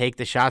 you take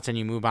the shots and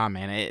you move on,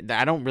 man.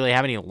 I don't really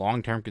have any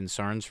long-term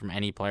concerns from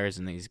any players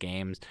in these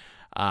games.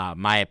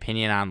 My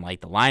opinion on,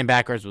 like, the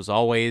linebackers was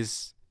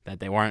always that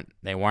they weren't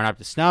up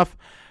to snuff.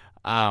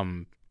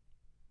 Like,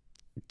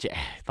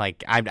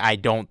 I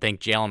don't think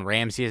Jalen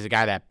Ramsey is a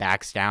guy that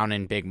backs down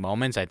in big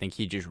moments. I think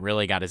he just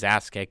really got his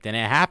ass kicked, and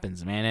it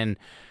happens, man. And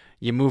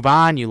you move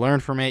on, you learn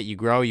from it, you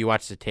grow, you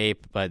watch the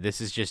tape. But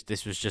this was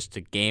just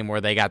a game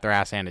where they got their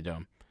ass handed to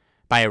them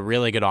by a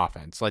really good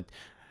offense.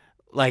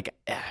 Like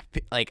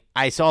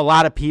I saw a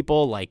lot of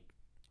people like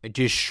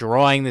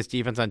destroying this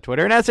defense on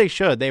Twitter, and as they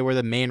should. They were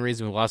the main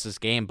reason we lost this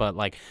game. But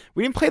like,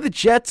 we didn't play the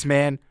Jets,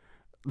 man.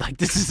 Like,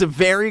 this is a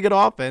very good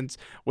offense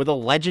with a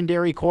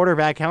legendary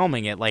quarterback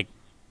helming it. Like,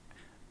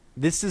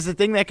 this is a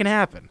thing that can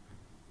happen.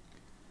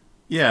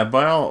 Yeah,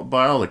 by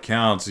all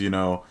accounts, you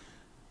know,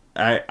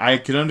 I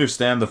can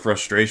understand the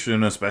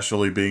frustration,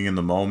 especially being in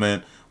the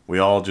moment. We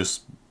all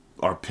just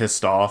are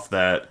pissed off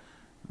that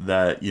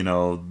you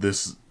know,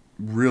 this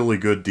really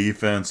good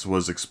defense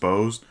was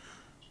exposed.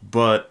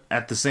 But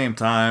at the same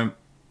time,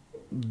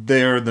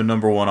 they're the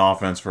number one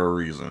offense for a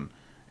reason.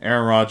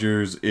 Aaron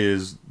Rodgers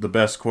is the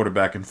best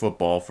quarterback in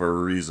football for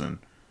a reason.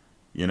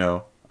 You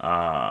know,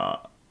 I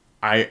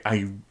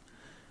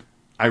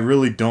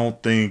really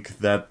don't think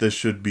that this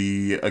should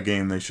be a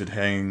game they should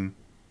hang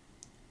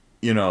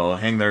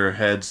their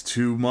heads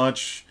too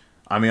much.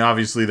 I mean,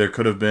 obviously there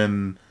could have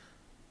been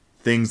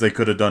things they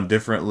could have done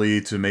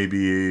differently to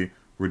maybe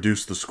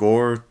reduce the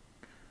score.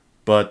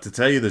 But to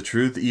tell you the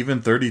truth,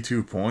 even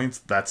 32 points,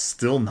 that's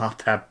still not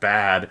that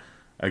bad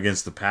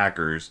against the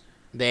Packers.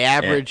 They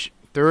average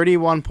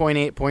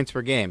 31.8 points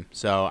per game.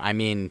 So, I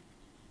mean,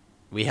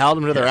 we held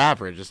them to their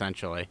average,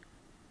 essentially.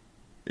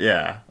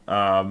 Yeah.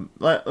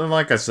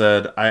 Like I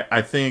said,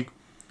 I think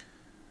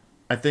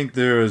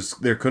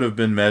there could have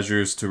been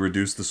measures to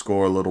reduce the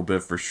score a little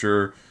bit for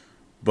sure.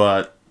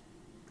 But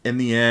in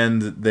the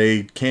end,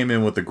 they came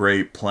in with a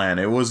great plan.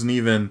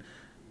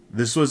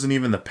 This wasn't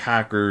even the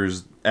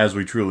Packers as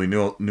we truly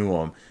knew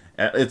them.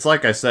 It's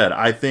like I said,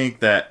 I think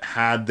that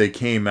had they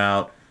came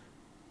out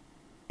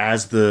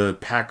as the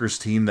Packers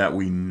team that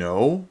we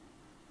know,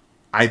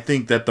 I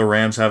think that the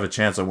Rams have a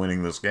chance of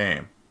winning this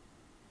game.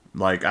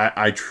 Like,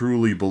 I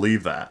truly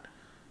believe that.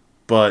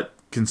 But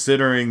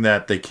considering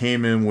that they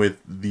came in with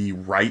the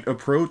right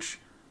approach,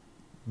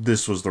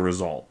 this was the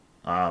result.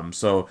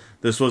 So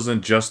this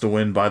wasn't just a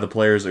win by the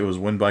players, it was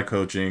win by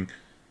coaching.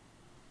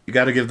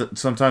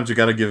 Sometimes you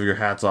got to give your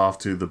hats off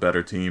to the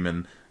better team,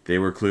 and they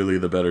were clearly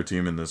the better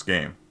team in this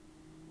game.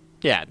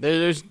 Yeah,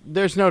 there's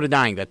no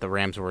denying that the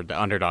Rams were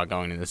the underdog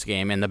going in this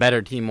game, and the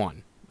better team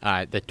won.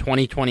 The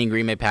 2020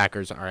 Green Bay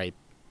Packers are a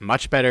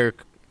much better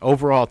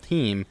overall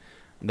team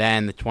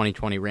than the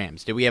 2020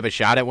 Rams. Did we have a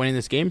shot at winning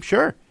this game?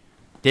 Sure.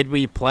 Did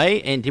we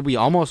play, and did we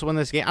almost win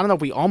this game? I don't know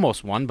if we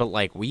almost won, but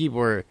like, we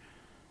were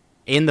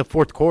in the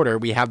fourth quarter,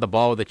 we had the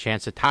ball with a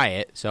chance to tie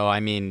it. So, I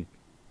mean,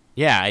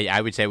 yeah,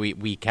 I would say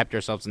we kept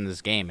ourselves in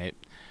this game.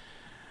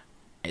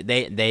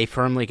 They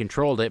firmly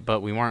controlled it,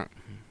 but we weren't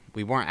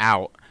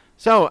out.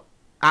 So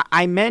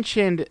I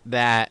mentioned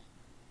that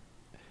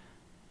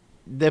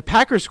the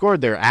Packers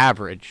scored their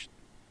average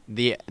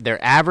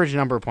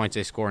number of points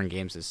they score in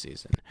games this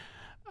season.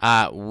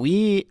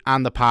 We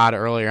on the pod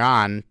earlier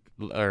on,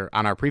 or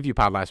on our preview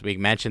pod last week,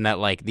 mentioned that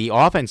like the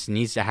offense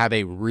needs to have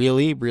a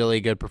really, really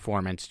good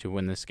performance to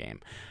win this game.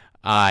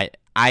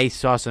 I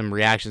saw some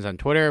reactions on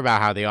Twitter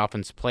about how the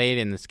offense played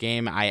in this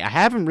game. I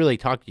haven't really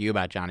talked to you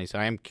about, Johnny, so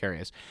I am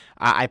curious.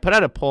 I put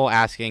out a poll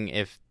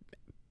asking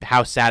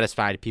how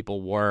satisfied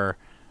people were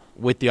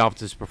with the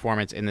offense's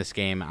performance in this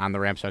game on the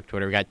Rams Talk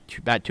Twitter. We got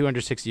about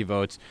 260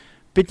 votes.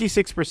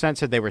 56%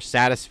 said they were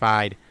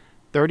satisfied.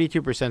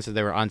 32% said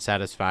they were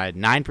unsatisfied,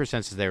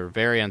 9% said they were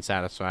very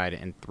unsatisfied,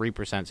 and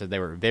 3% said they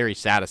were very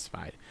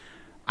satisfied.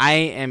 I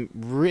am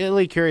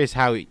really curious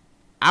I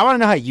want to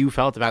know how you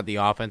felt about the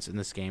offense in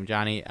this game,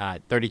 Johnny.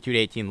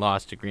 32-18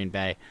 loss to Green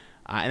Bay.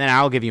 And then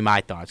I'll give you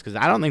my thoughts, because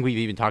I don't think we've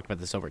even talked about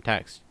this over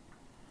text.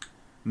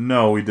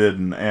 No, we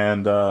didn't.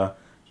 And to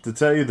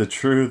tell you the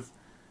truth,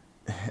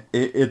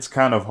 it's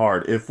kind of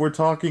hard. If we're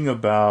talking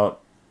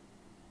about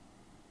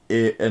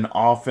an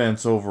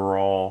offense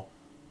overall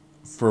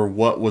for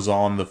what was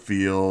on the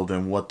field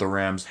and what the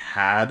Rams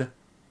had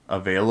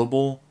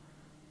available,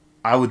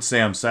 I would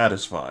say I'm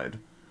satisfied.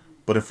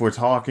 But if we're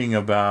talking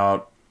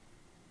about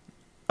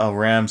a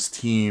Rams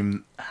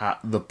team,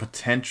 the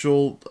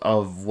potential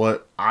of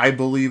what I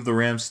believe the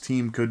Rams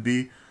team could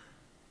be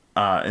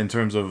in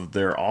terms of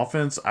their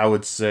offense, I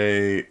would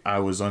say I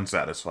was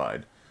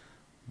unsatisfied.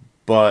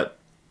 But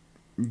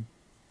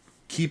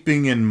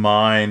keeping in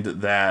mind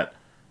that,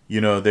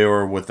 they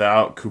were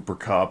without Cooper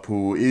Kupp,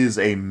 who is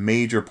a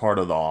major part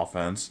of the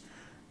offense.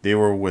 They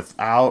were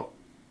without,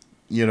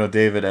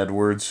 David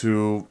Edwards,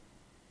 who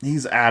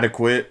he's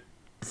adequate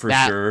for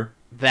sure.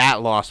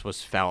 That loss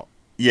was felt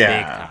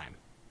big time.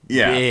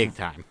 Yeah. Big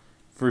time.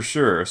 For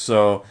sure.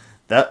 So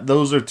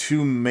those are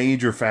two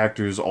major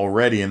factors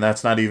already, and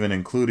that's not even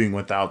including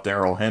without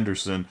Darrell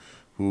Henderson,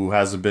 who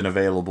hasn't been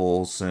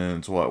available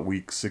since,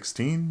 week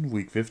 16?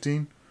 Week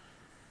 15?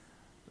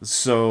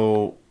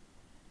 So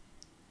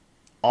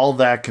all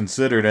that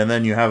considered, and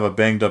then you have a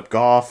banged-up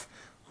Goff,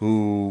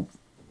 who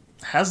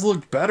has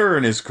looked better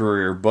in his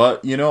career,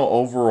 but,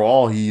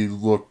 overall he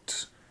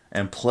looked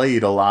and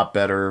played a lot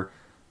better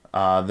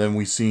than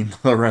we've seen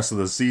the rest of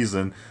the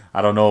season.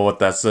 I don't know what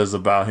that says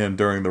about him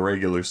during the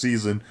regular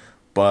season,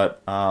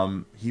 but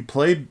he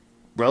played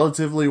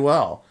relatively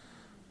well.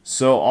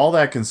 So all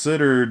that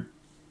considered,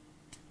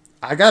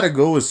 I got to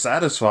go with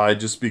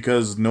satisfied, just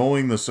because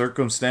knowing the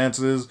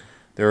circumstances,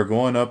 they were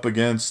going up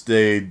against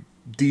a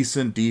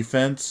decent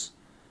defense.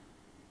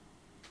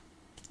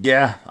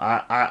 Yeah,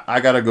 I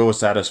got to go with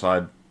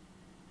satisfied.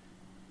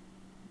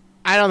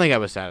 I don't think I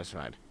was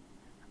satisfied.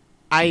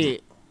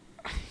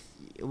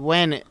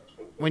 When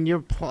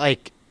you're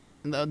like,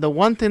 the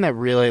one thing that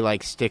really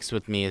sticks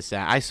with me is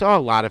that I saw a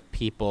lot of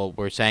people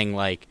were saying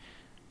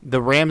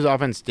the Rams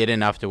offense did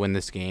enough to win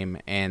this game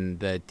and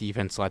the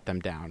defense let them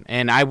down.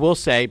 And I will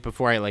say,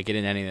 before I get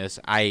into any of this,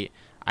 I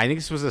think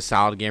this was a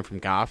solid game from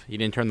Goff. He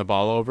didn't turn the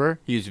ball over.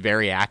 He was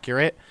very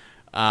accurate.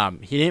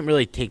 He didn't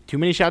really take too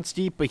many shots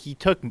deep, but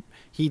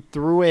he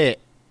threw it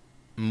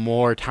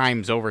more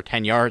times over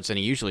 10 yards than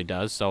he usually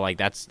does. So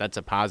that's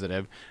a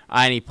positive.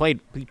 And he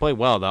played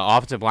well. The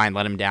offensive line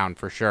let him down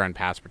for sure in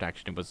pass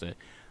protection. It was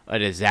a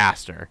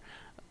disaster.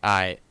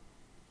 And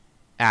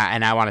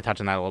I want to touch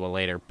on that a little bit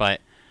later,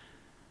 but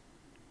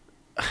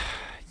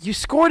you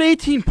scored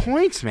 18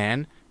 points,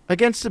 man,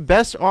 against the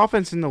best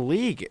offense in the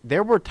league.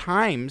 There were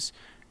times,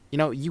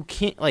 you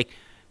can't,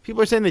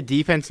 people are saying the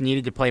defense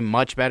needed to play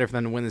much better for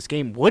them to win this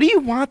game. What do you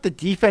want the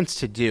defense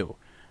to do?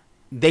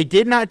 They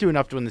did not do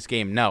enough to win this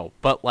game, no.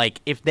 But,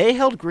 if they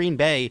held Green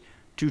Bay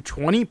to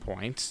 20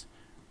 points,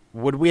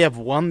 would we have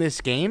won this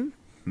game?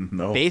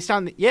 No. Based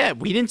on,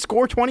 we didn't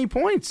score 20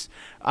 points.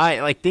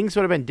 Things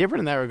would have been different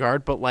in that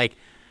regard, but,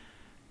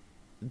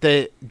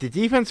 the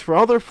defense, for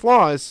all their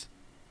flaws,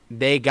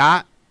 they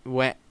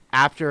went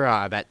after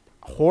that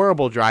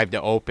horrible drive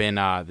to open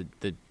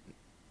the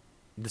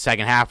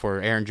second half, where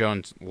Aaron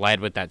Jones led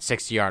with that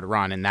 60-yard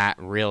run, and that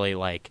really,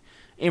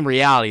 in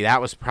reality,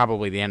 that was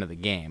probably the end of the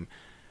game.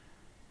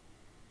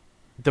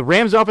 The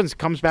Rams offense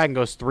comes back and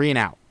goes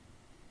 3-and-out,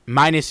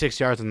 minus 6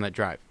 yards on that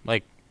drive.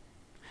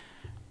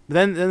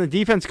 Then the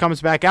defense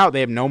comes back out. They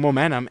have no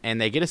momentum, and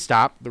they get a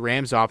stop. The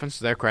Rams offense,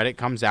 to their credit,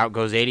 comes out,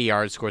 goes 80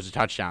 yards, scores a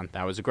touchdown.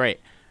 That was great.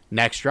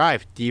 Next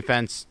drive,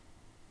 defense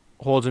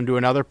holds them to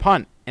another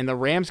punt, and the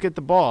Rams get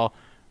the ball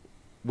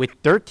with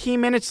 13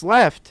 minutes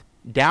left,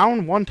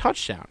 down 1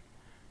 touchdown.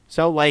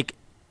 So,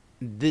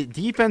 the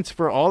defense,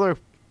 for all their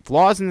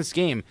flaws in this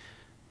game,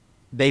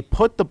 they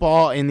put the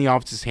ball in the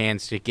offense's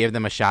hands to give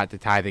them a shot to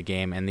tie the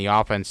game, and the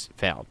offense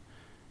failed.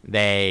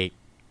 They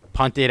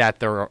punted at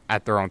their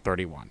own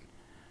 31.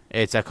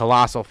 It's a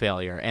colossal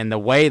failure, and the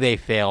way they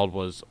failed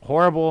was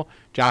horrible.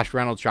 Josh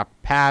Reynolds dropped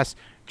a pass.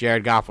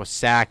 Jared Goff was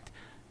sacked.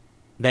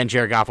 Then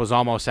Jared Goff was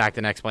almost sacked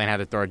the next play and had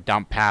to throw a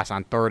dump pass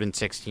on 3rd and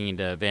 16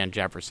 to Van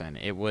Jefferson.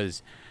 It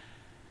was...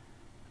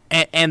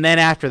 And then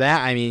after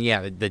that,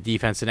 the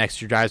defense the next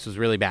 2 drives was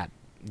really bad.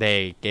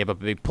 They gave up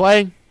a big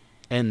play,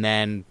 and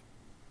then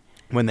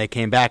when they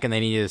came back and they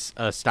needed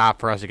a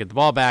stop for us to get the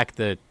ball back,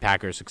 the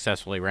Packers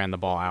successfully ran the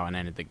ball out and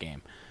ended the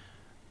game.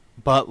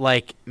 But,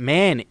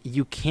 man,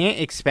 you can't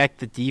expect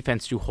the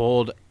defense to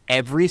hold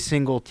every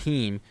single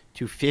team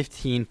to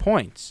 15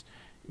 points.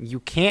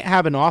 You can't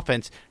have an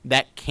offense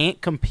that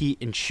can't compete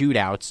in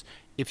shootouts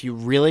if you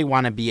really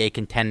want to be a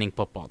contending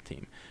football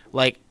team.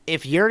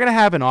 If you're going to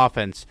have an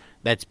offense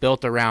that's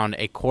built around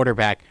a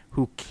quarterback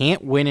who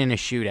can't win in a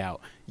shootout,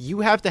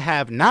 you have to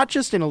have not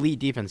just an elite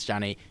defense,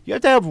 Johnny. You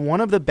have to have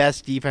one of the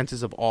best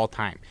defenses of all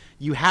time.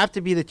 You have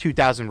to be the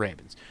 2000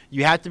 Ravens.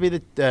 You have to be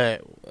the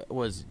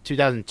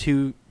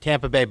 2002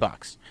 Tampa Bay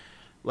Bucks.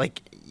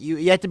 Like,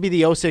 you have to be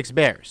the 06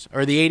 Bears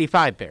or the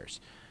 85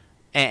 Bears.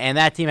 And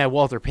that team had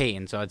Walter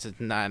Payton, so it's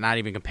not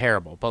even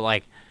comparable. But,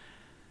 like,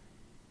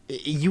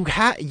 you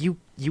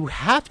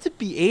have to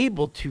be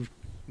able to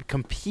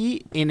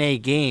compete in a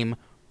game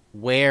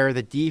where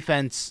the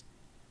defense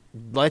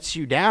lets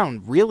you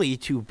down, really,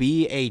 to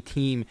be a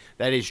team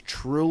that is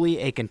truly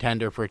a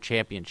contender for a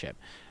championship.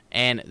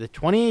 And the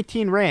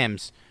 2018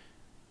 Rams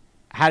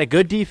had a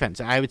good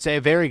defense. I would say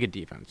a very good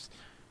defense.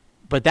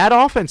 But that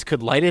offense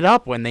could light it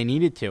up when they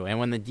needed to. And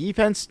when the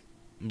defense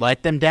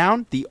let them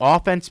down, the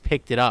offense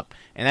picked it up.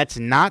 And that's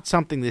not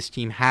something this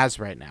team has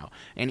right now.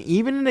 And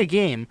even in a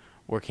game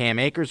where Cam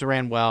Akers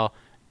ran well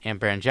and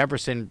Van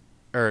Jefferson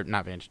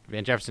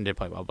did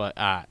play well,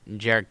 but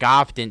Jared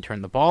Goff didn't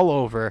turn the ball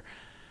over,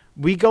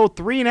 we go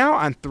 3-and-out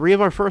on 3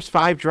 of our first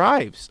 5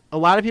 drives. A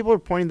lot of people are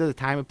pointing to the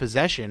time of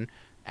possession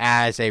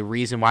as a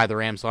reason why the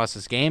Rams lost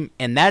this game,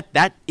 and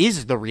that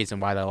is the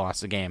reason why they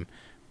lost the game,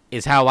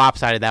 is how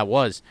lopsided that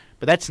was.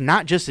 But that's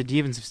not just a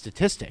defensive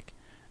statistic.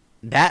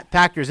 That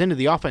factors into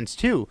the offense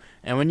too.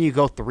 And when you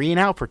go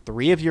 3-and-out for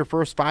 3 of your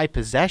first 5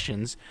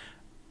 possessions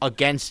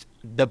against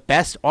the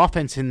best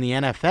offense in the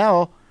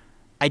NFL,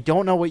 I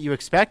don't know what you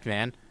expect,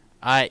 man.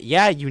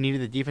 Yeah, you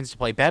needed the defense to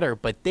play better,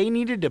 but they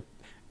needed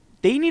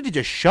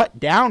to shut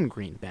down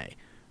Green Bay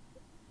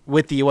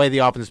with the way the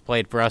offense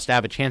played for us to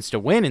have a chance to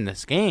win in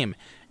this game.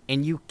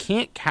 And you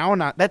can't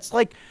count on – that's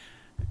like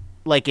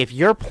if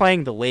you're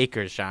playing the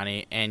Lakers,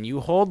 Johnny, and you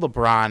hold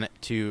LeBron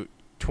to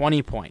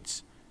 20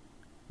 points,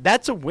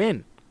 that's a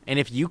win. And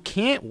if you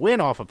can't win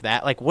off of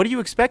that, like, what do you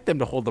expect them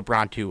to hold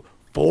LeBron to?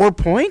 4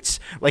 points?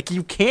 Like,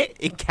 you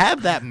can't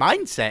have that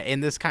mindset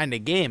in this kind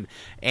of game.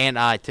 And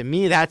to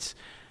me, that's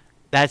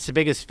the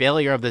biggest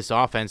failure of this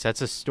offense.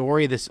 That's a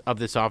story of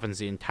this offense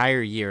the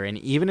entire year. And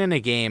even in a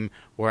game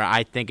where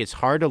I think it's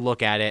hard to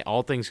look at it,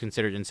 all things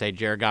considered, and say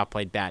Jared Goff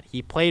played bad.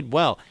 He played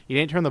well. He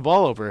didn't turn the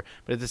ball over,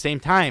 but at the same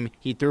time,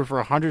 he threw for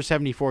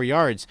 174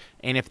 yards.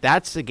 And if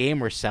that's the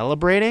game we're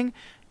celebrating,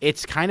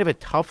 it's kind of a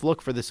tough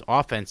look for this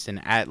offense. And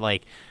I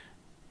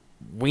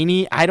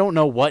don't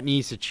know what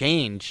needs to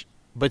change,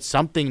 but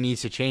something needs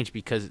to change,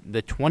 because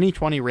the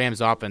 2020 Rams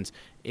offense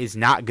is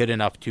not good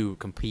enough to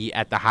compete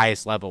at the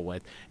highest level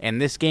with.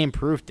 And this game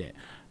proved it.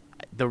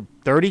 The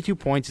 32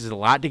 points is a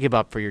lot to give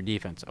up for your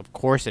defense. Of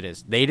course it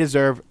is. They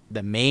deserve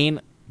the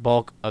main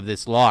bulk of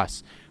this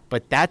loss.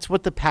 But that's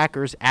what the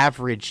Packers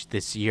averaged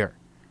this year.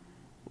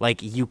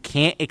 Like, you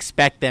can't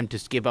expect them to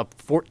give up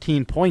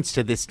 14 points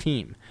to this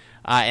team.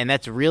 And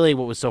that's really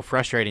what was so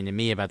frustrating to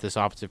me about this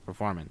offensive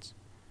performance.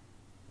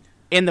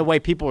 In the way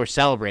people were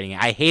celebrating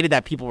it. I hated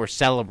that people were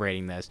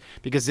celebrating this,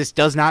 because this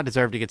does not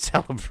deserve to get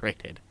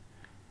celebrated.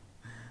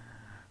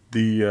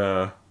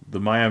 The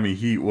Miami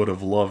Heat would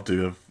have loved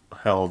to have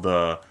held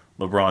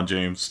LeBron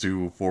James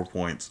to 4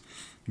 points,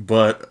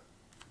 but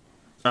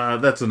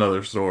that's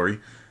another story.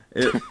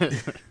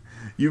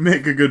 You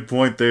make a good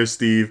point there,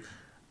 Steve.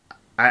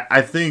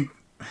 I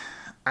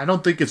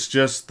don't think it's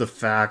just the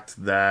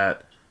fact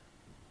that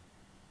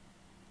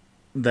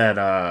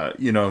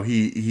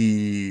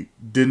he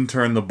didn't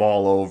turn the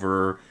ball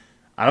over.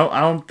 I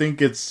don't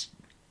think it's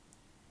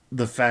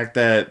the fact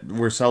that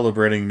we're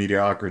celebrating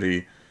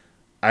mediocrity.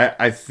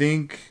 I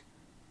think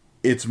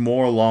it's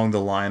more along the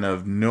line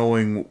of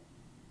knowing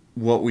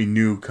what we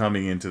knew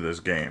coming into this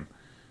game.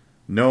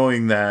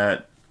 Knowing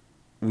that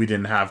we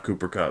didn't have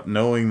Cooper Kupp.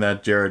 Knowing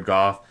that Jared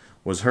Goff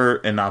was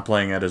hurt and not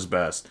playing at his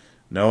best.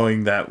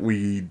 Knowing that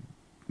we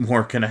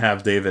weren't going to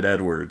have David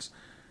Edwards.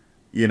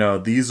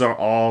 These are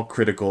all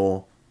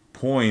critical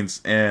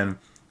points, and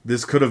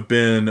this could have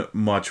been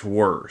much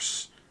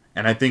worse.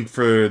 And I think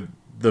for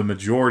the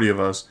majority of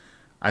us,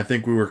 I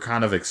think we were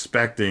kind of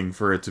expecting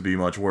for it to be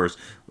much worse.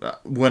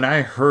 When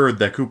I heard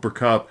that Cooper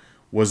Kupp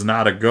was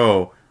not a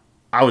go,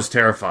 I was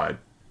terrified.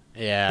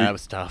 Yeah, that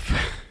was tough.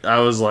 I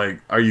was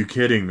like, are you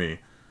kidding me?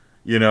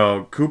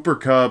 Cooper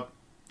Kupp,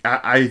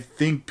 I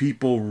think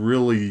people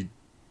really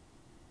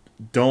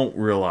don't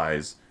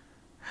realize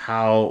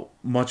how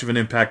much of an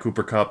impact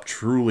Cooper Kupp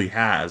truly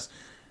has.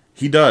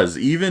 He does.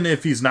 Even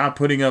if he's not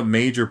putting up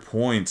major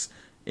points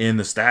in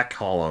the stat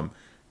column,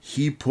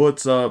 he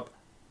puts up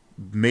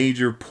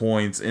major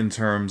points in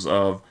terms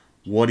of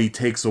what he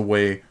takes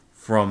away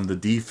from the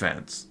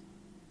defense.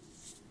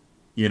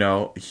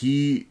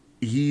 He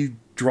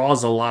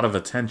draws a lot of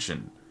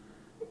attention,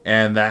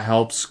 and that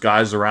helps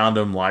guys around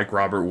him like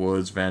Robert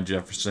Woods, Van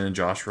Jefferson,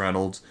 Josh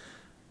Reynolds.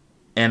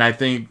 And I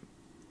think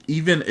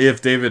even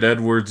if David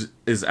Edwards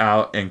is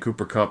out and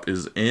Cooper Kupp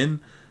is in,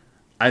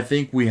 I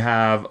think we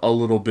have a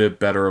little bit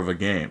better of a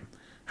game.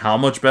 How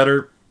much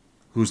better?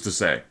 Who's to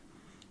say?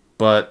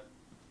 But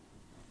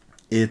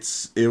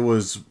it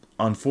was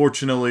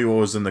unfortunately what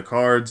was in the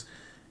cards,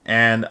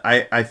 and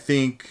I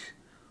think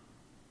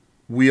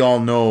we all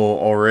know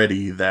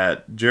already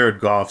that Jared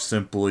Goff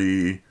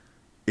simply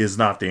is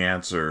not the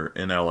answer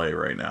in LA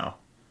right now.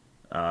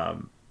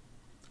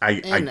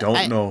 I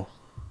don't know.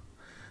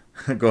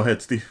 Go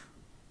ahead, Steve.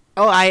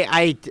 Oh,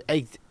 I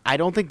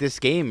don't think this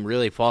game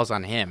really falls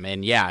on him.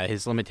 And yeah,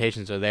 his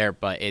limitations are there,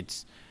 but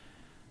it's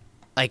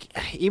like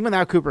even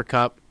without Cooper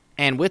Kupp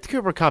and with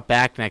Cooper Kupp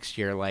back next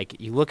year, like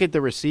you look at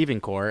the receiving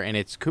core and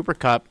it's Cooper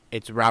Kupp,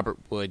 it's Robert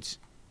Woods,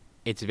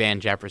 it's Van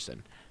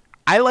Jefferson.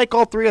 I like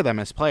all three of them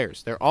as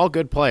players. They're all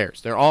good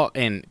players. They're all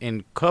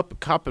in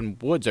Kupp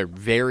and Woods are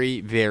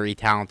very, very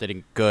talented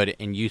and good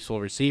and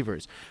useful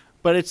receivers.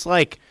 But it's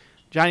like,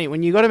 Johnny,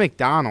 when you go to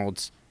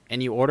McDonald's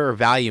and you order a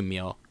value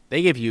meal,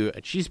 they give you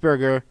a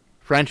cheeseburger,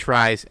 French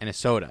fries, and a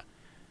soda.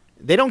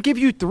 They don't give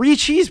you 3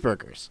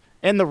 cheeseburgers.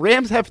 And the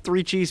Rams have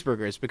 3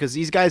 cheeseburgers because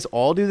these guys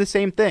all do the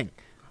same thing.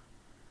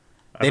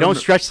 They don't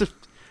stretch the...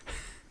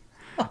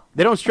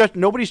 They don't stretch.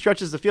 Nobody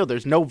stretches the field.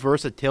 There's no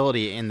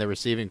versatility in the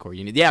receiving core.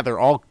 They're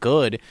all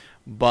good,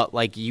 but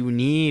like you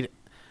need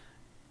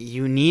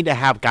to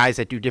have guys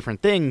that do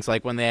different things.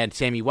 Like when they had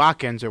Sammy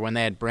Watkins or when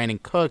they had Brandon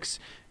Cooks,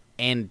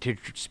 and to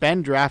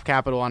spend draft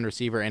capital on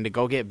receiver and to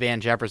go get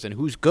Van Jefferson,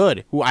 who's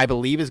good, who I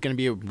believe is going to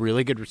be a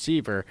really good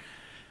receiver,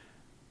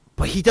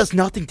 but he does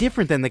nothing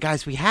different than the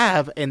guys we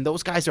have, and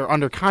those guys are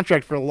under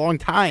contract for a long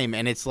time.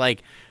 And it's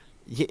like,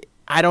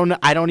 I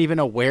don't even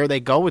know where they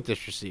go with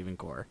this receiving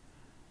core.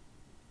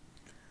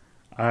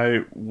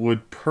 I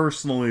would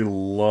personally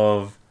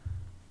love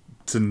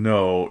to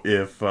know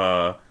if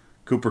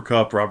Cooper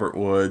Kupp, Robert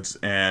Woods,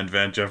 and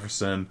Van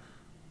Jefferson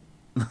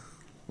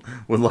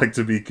would like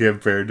to be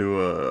compared to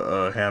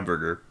a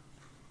hamburger.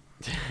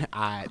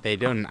 They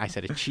don't. I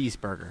said a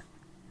cheeseburger.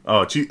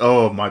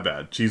 Oh, my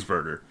bad.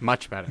 Cheeseburger.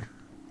 Much better.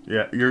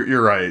 Yeah,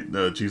 you're right.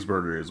 The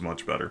cheeseburger is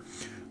much better.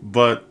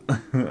 But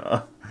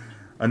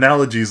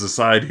analogies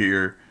aside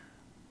here,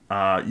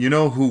 you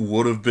know who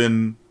would have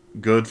been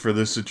good for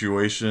this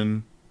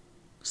situation,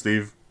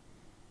 Steve?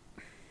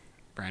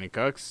 Brandon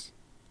Cooks.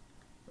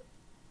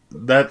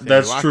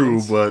 That's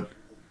true,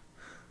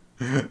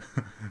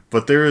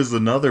 but there is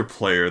another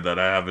player that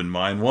I have in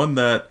mind, one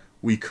that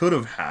we could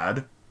have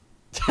had.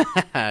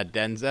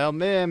 Denzel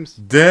Mims.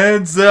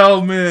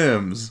 Denzel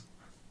Mims.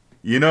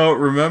 You know,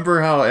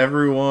 remember how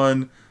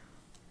everyone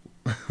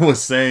was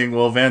saying,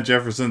 well, Van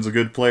Jefferson's a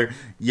good player?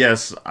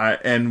 Yes,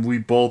 and we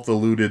both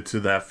alluded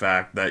to that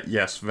fact that,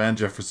 yes, Van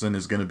Jefferson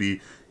is going to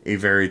be a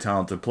very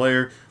talented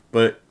player,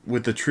 but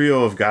with the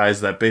trio of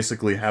guys that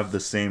basically have the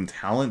same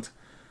talent,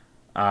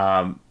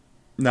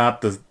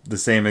 not the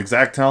same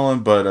exact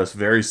talent, but a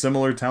very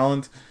similar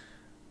talent,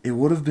 it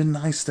would have been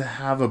nice to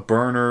have a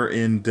burner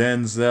in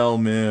Denzel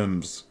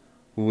Mims,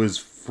 who is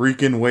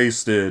freaking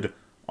wasted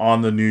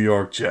on the New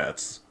York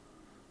Jets.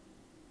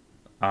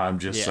 I'm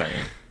just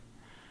saying.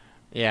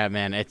 Yeah,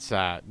 man, it's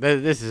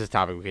this is a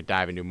topic we could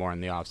dive into more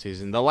in the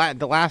offseason.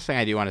 The last thing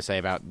I do want to say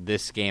about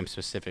this game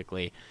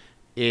specifically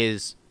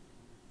is,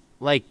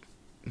 like,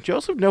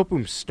 Joseph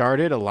Noteboom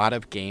started a lot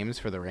of games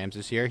for the Rams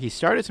this year. He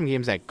started some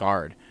games at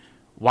guard.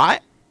 Why?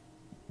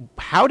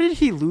 How did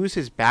he lose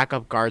his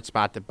backup guard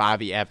spot to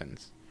Bobby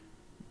Evans?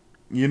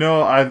 You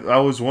know, I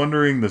was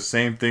wondering the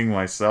same thing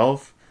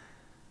myself.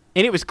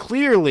 And it was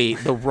clearly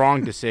the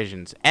wrong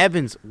decisions.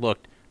 Evans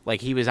looked like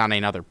he was on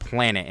another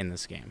planet in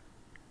this game.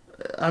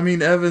 I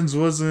mean, Evans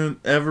wasn't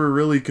ever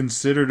really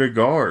considered a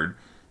guard.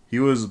 He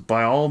was,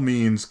 by all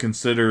means,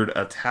 considered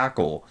a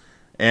tackle.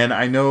 And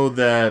I know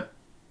that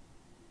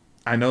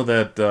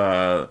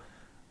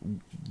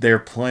they're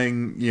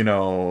playing,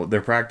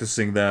 they're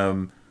practicing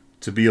them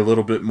to be a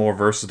little bit more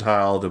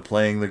versatile to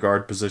playing the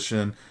guard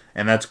position.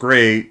 And that's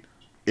great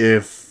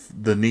if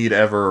the need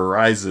ever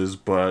arises.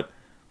 But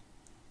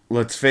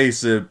let's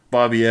face it,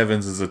 Bobby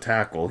Evans is a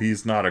tackle.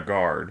 He's not a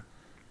guard.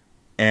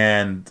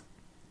 And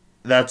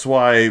that's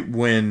why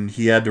when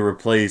he had to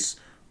replace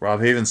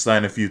Rob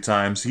Havenstein a few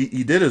times,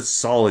 he did a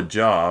solid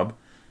job,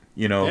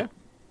 Yeah.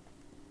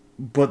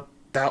 But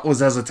that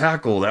was as a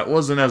tackle. That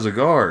wasn't as a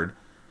guard.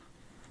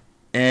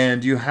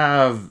 And you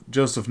have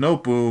Joseph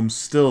Noteboom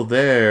still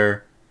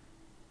there,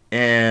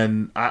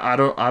 and I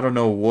don't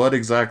know what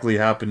exactly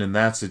happened in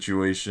that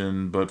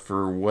situation, but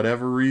for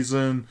whatever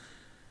reason,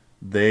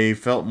 they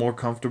felt more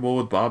comfortable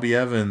with Bobby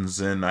Evans,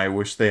 and I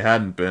wish they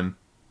hadn't been.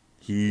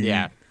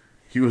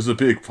 He was a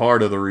big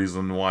part of the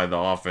reason why the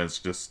offense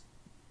just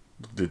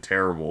did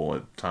terrible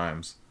at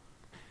times.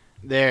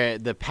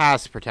 The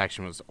pass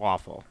protection was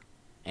awful,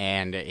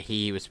 and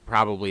he was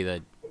probably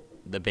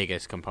the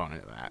biggest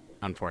component of that,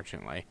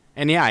 unfortunately.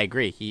 And yeah, I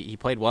agree. He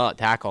played well at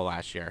tackle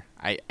last year.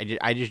 I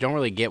just don't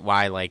really get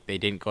why they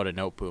didn't go to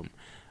Noteboom,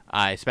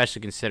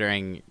 especially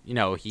considering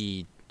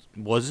he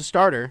was a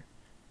starter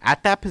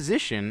at that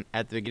position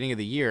at the beginning of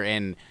the year,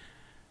 and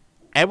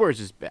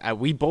Edwards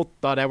we both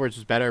thought Edwards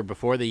was better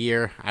before the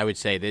year. I would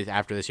say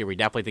after this year, we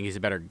definitely think he's a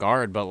better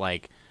guard, but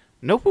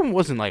Noteboom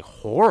wasn't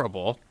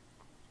horrible.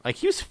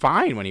 He was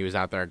fine when he was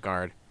out there at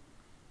guard.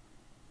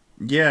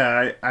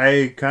 Yeah,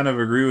 I kind of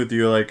agree with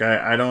you.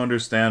 I don't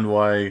understand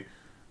why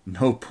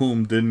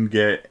Noteboom didn't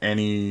get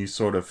any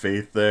sort of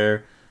faith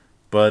there,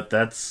 but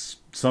that's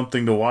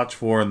something to watch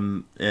for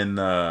in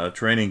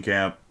training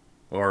camp,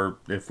 or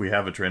if we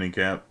have a training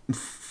camp.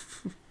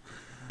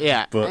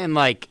 Yeah, and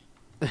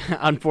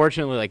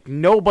unfortunately, like,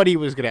 nobody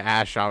was going to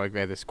ask Sean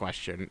McVay this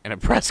question in a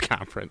press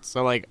conference.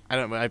 So, like,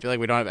 I feel like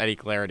we don't have any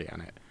clarity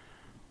on it.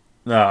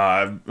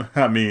 No,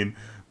 I mean,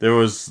 there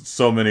was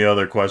so many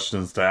other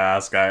questions to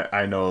ask.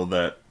 I know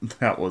that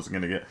wasn't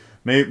going to get...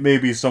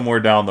 Maybe somewhere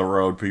down the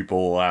road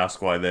people will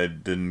ask why they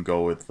didn't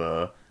go with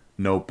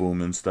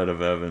Noteboom instead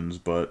of Evans,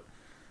 but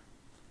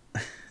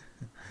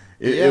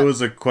it was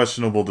a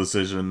questionable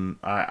decision.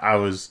 I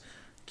was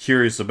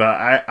curious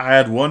about... I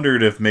had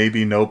wondered if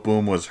maybe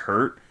Noteboom was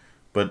hurt,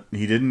 but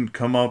he didn't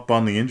come up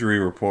on the injury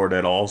report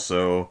at all,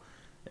 so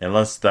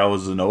unless that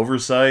was an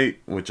oversight,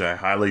 which I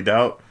highly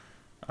doubt,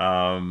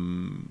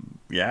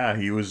 yeah,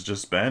 he was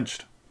just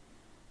benched.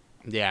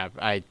 Yeah,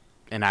 I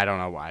don't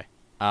know why.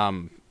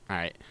 All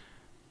right.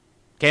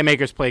 Cam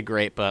Akers played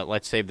great, but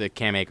let's save the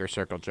Cam Akers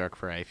circle jerk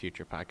for a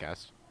future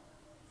podcast.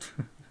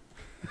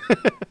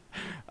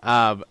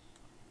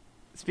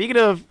 Speaking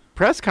of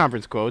press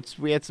conference quotes,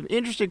 we had some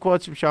interesting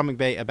quotes from Sean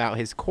McVay about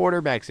his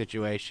quarterback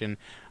situation.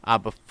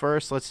 But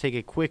first, let's take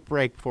a quick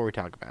break before we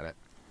talk about it.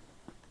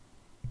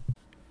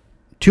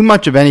 Too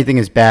much of anything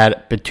is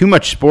bad, but too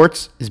much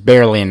sports is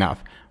barely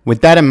enough.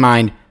 With that in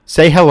mind,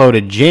 say hello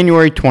to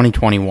January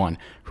 2021.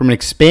 From an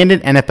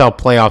expanded NFL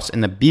playoffs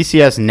and the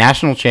BCS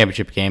National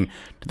Championship game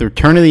to the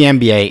return of the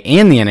NBA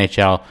and the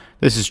NHL,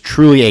 this is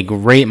truly a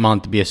great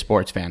month to be a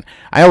sports fan.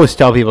 I always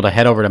tell people to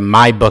head over to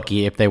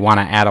MyBookie if they want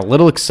to add a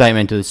little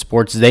excitement to the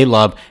sports they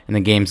love and the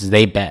games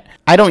they bet.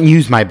 I don't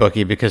use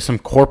MyBookie because some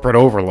corporate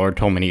overlord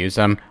told me to use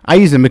them. I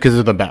use them because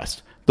they're the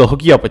best. They'll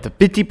hook you up with a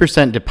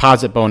 50%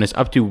 deposit bonus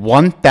up to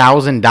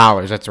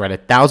 $1,000. That's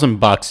right,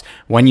 $1,000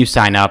 when you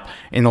sign up.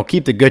 And they'll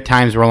keep the good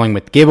times rolling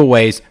with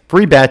giveaways,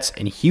 free bets,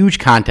 and huge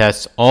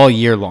contests all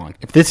year long.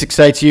 If this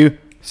excites you,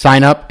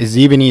 sign up is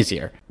even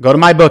easier. Go to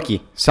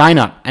MyBookie, sign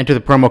up, enter the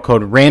promo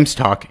code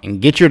RAMSTALK,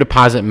 and get your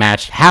deposit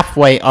matched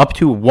halfway up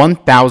to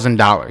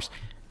 $1,000.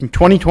 In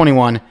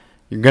 2021,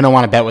 you're going to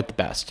want to bet with the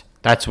best.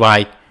 That's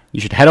why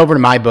you should head over to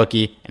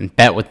MyBookie and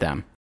bet with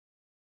them.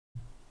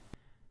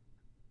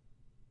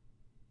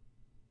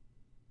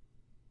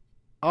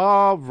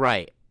 All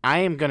right. I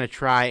am going to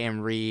try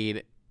and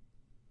read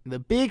the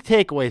big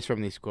takeaways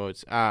from these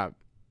quotes.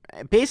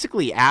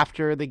 Basically,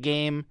 after the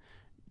game,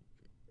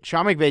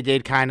 Sean McVay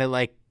did kind of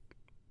like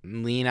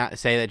lean out,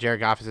 say that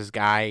Jared Goff is his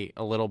guy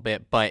a little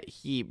bit, but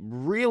he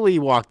really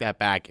walked that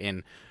back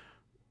in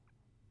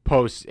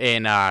quotes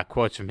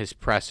from his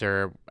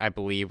presser, I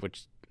believe,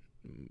 which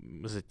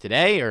was it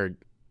today or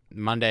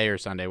Monday or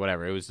Sunday,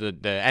 whatever. It was the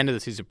end of the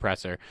season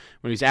presser.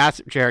 When he was asked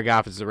if Jared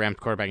Goff is the Rams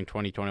quarterback in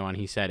 2021,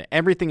 he said,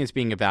 "Everything is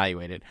being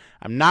evaluated.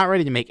 I'm not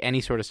ready to make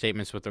any sort of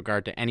statements with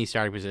regard to any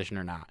starting position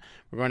or not.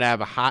 We're going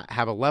to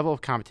have a level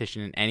of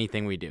competition in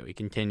anything we do." He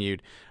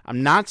continued,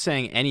 "I'm not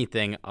saying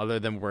anything other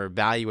than we're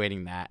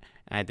evaluating that,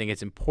 and I think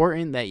it's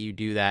important that you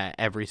do that at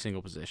every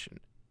single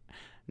position.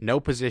 No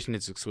position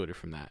is excluded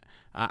from that."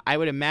 I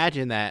would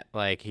imagine that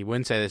like he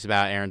wouldn't say this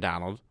about Aaron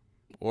Donald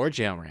or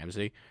Jalen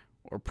Ramsey,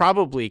 or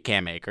probably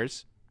Cam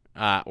Akers,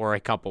 or a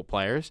couple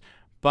players,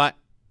 but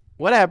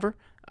whatever.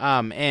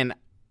 And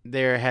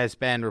there has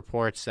been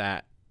reports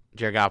that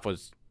Jared Goff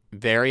was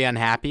very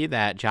unhappy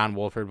that John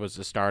Wolford was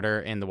the starter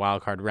in the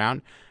wild card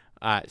round.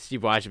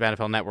 Steve Weiss of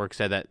NFL Network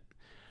said that,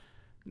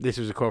 this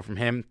was a quote from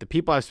him, "The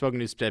people I've spoken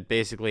to said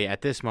basically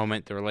at this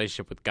moment the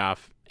relationship with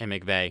Goff and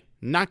McVay,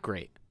 not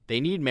great. They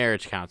need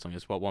marriage counseling,"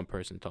 is what one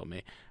person told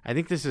me. "I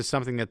think this is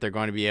something that they're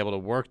going to be able to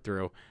work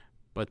through,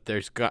 but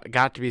there's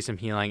got to be some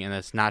healing, and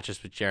that's not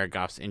just with Jared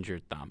Goff's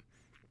injured thumb."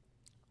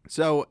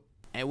 So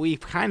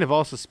we've kind of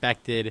all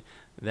suspected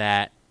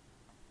that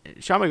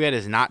Sean McVay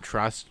does not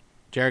trust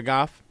Jared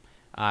Goff,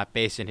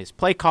 based in his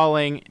play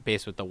calling,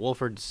 based with the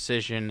Wolford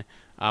decision,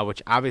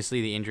 which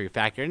obviously the injury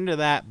factored into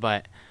that,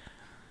 but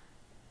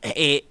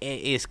it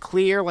is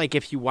clear, like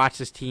if you watch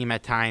this team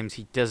at times,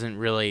 he doesn't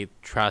really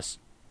trust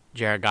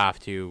Jared Goff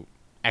to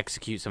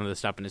execute some of the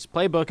stuff in his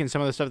playbook and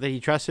some of the stuff that he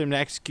trusted him to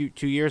execute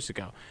 2 years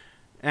ago.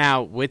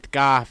 Now, with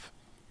Goff,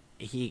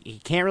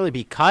 he can't really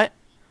be cut.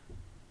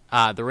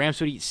 The Rams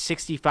would eat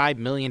 $65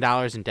 million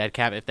in dead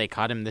cap if they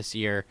cut him this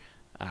year,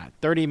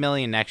 $30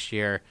 million next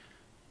year.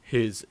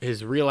 His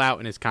real out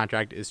in his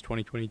contract is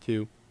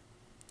 2022,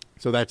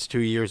 so that's 2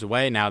 years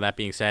away. Now, that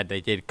being said,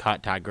 they did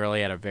cut Todd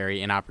Gurley at a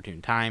very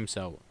inopportune time,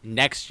 so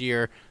next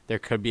year there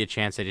could be a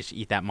chance they just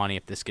eat that money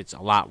if this gets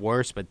a lot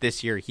worse. But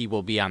this year he will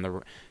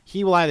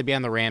either be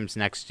on the Rams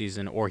next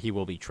season or he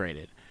will be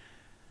traded.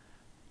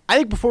 I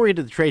think before we get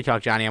to the trade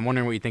talk, Johnny, I'm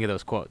wondering what you think of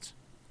those quotes.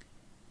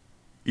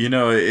 You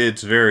know,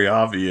 it's very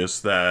obvious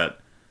that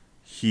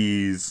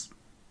he's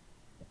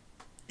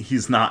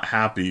not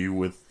happy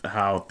with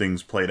how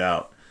things played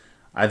out.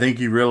 I think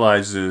he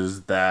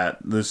realizes that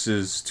this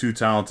is too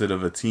talented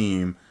of a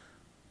team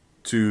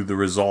to the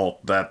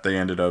result that they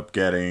ended up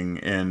getting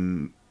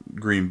in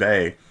Green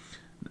Bay.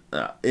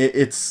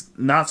 It's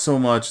not so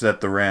much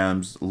that the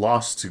Rams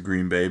lost to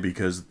Green Bay,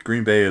 because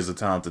Green Bay is a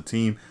talented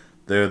team.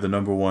 They're the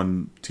number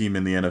one team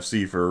in the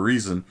NFC for a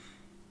reason.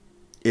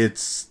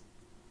 It's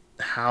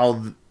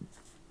how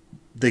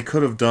they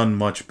could have done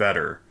much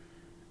better.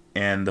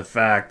 And the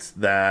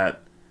fact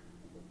that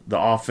the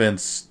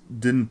offense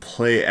didn't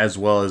play as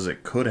well as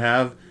it could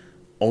have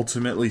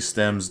ultimately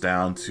stems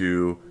down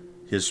to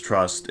his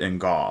trust in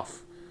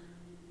Goff.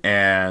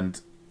 And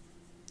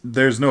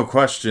there's no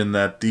question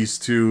that these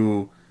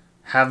two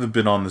haven't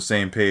been on the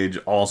same page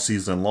all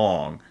season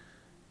long.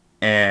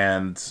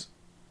 And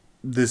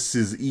this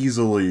is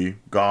easily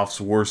Goff's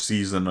worst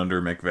season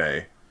under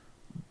McVay.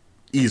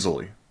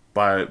 Easily.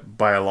 By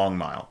a long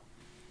mile.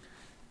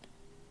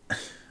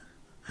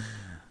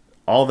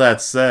 All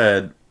that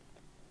said,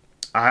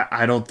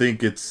 I don't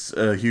think it's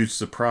a huge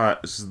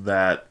surprise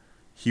that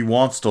he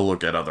wants to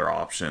look at other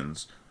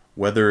options,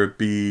 whether it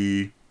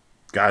be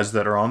guys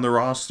that are on the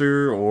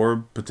roster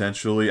or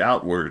potentially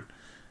outward.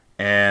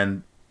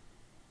 And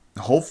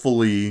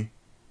hopefully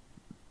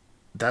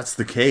that's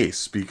the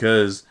case,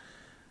 because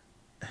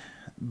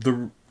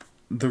the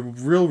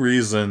real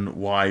reason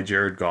why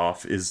Jared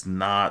Goff is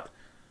not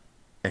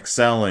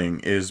excelling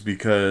is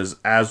because,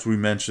 as we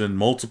mentioned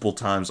multiple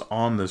times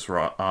on this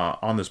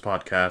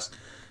podcast,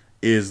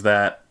 is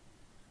that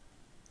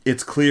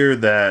it's clear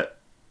that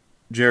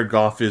Jared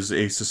Goff is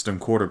a system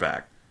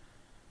quarterback.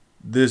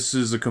 This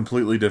is a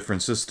completely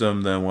different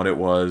system than what it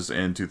was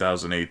in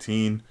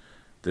 2018.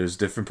 There's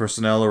different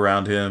personnel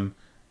around him,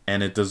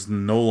 and it does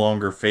no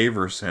longer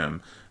favors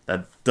him.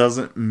 That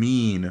doesn't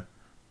mean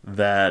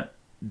that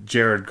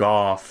Jared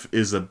Goff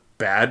is a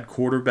bad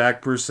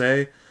quarterback per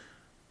se,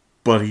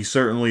 but he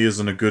certainly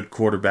isn't a good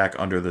quarterback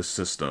under this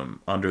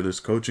system, under this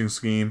coaching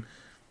scheme.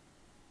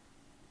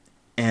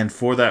 And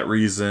for that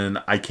reason,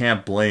 I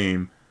can't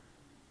blame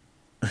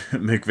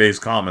McVay's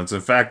comments.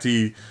 In fact,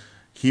 he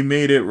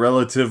made it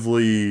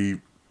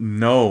relatively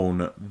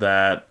known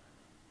that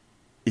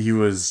he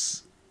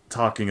was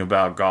talking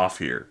about Goff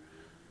here.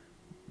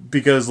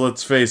 Because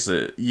let's face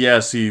it,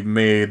 yes, he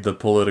made the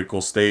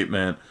political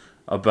statement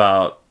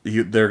about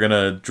they're going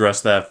to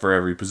address that for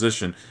every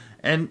position.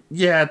 And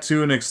yeah,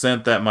 to an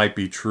extent that might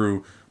be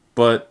true,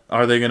 but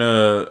are they going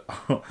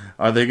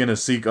to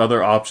seek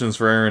other options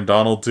for Aaron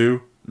Donald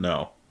too?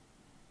 No.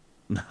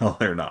 No,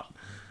 they're not.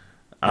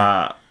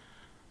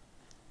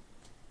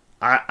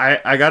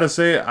 I gotta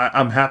say,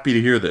 I'm happy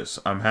to hear this.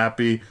 I'm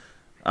happy.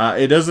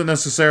 It doesn't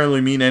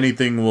necessarily mean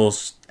anything will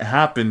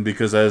happen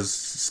because, as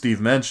Steve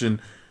mentioned,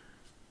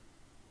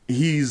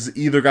 he's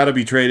either got to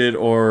be traded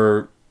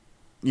or,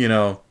 we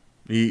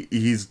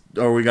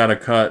got to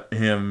cut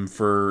him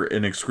for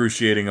an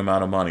excruciating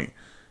amount of money,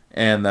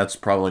 and that's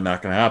probably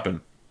not going to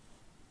happen.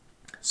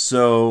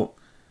 So,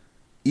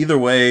 either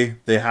way,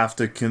 they have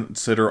to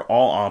consider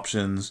all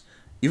options,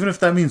 even if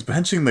that means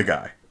benching the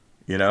guy.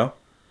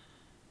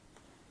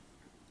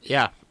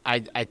 Yeah,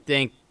 I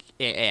think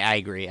I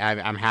agree.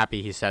 I'm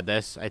happy he said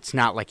this. It's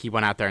not like he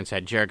went out there and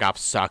said Jared Goff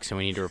sucks and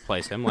we need to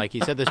replace him. Like,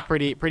 he said this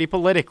pretty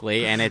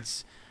politically, and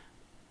it's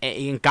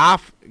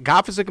Goff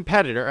is a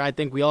competitor. I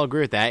think we all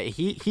agree with that.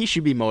 He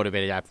should be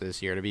motivated after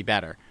this year to be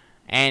better,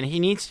 and he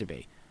needs to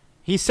be.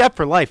 He's set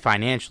for life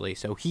financially,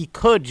 so he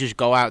could just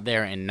go out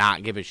there and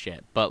not give a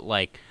shit. But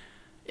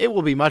it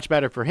will be much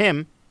better for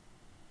him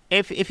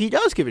if he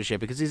does give a shit,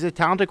 because he's a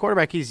talented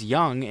quarterback. He's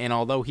young, and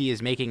although he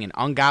is making an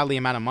ungodly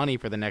amount of money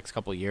for the next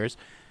couple of years,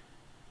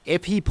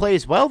 if he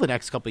plays well the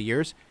next couple of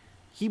years,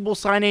 he will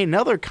sign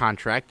another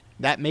contract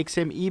that makes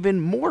him even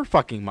more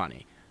fucking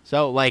money.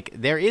 So,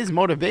 there is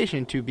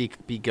motivation to be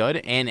good,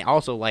 and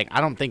also, I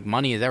don't think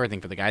money is everything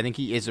for the guy. I think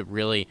he is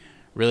really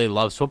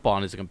loves football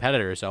and is a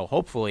competitor, so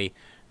hopefully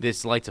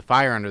this lights a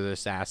fire under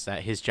this ass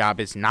that his job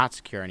is not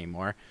secure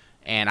anymore.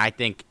 And I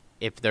think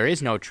if there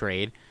is no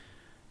trade,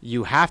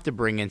 you have to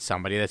bring in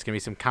somebody that's going to be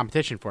some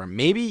competition for him.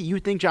 Maybe you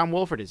think John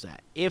Wolford is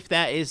that. If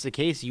that is the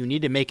case, you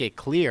need to make it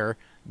clear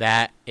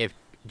that if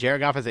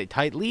Jared Goff has a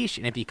tight leash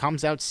and if he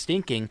comes out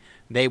stinking,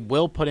 they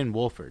will put in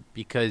Wolford.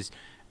 Because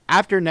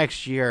after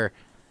next year,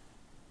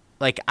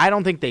 I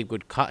don't think they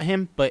would cut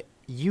him, but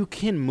you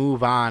can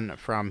move on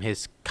from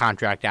his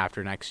contract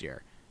after next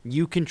year.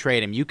 You can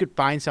trade him. You could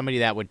find somebody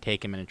that would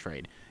take him in a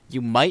trade.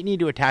 You might need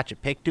to attach a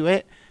pick to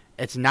it.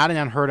 It's not an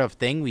unheard of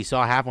thing. We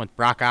saw happen with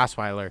Brock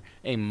Osweiler,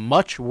 a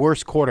much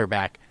worse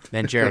quarterback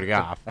than Jared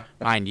Goff,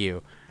 mind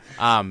you.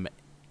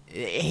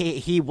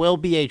 He will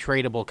be a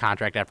tradable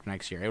contract after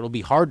next year. It will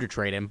be hard to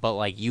trade him,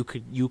 but you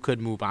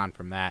could move on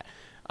from that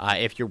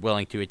if you're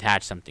willing to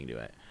attach something to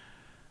it.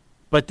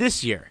 But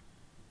this year,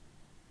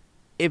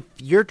 if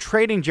you're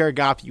trading Jared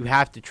Goff, you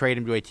have to trade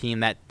him to a team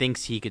that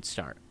thinks he could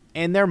start.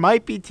 And there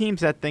might be teams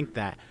that think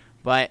that,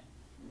 but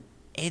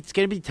it's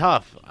going to be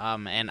tough.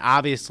 And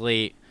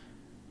obviously,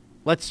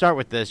 let's start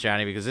with this,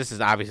 Johnny, because this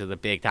is obviously the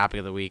big topic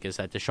of the week, is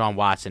that Deshaun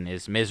Watson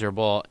is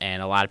miserable,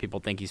 and a lot of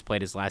people think he's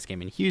played his last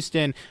game in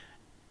Houston,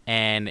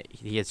 and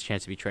he has a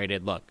chance to be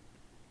traded. Look,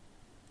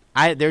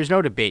 there's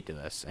no debate to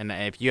this, and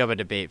if you have a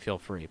debate, feel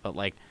free. But,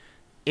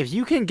 if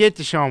you can get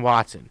Deshaun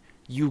Watson,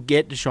 you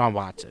get Deshaun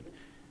Watson.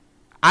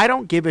 I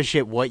don't give a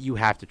shit what you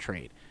have to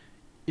trade.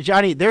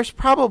 Johnny, there's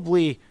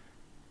probably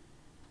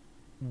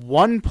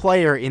one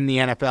player in the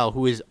NFL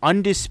who is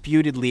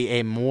undisputedly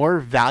a more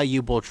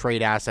valuable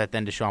trade asset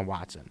than Deshaun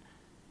Watson.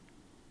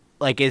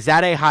 Is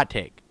that a hot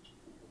take?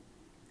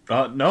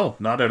 No,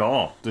 not at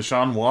all.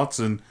 Deshaun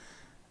Watson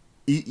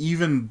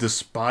even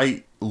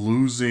despite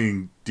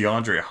losing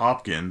DeAndre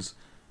Hopkins,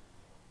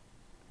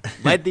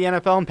 led the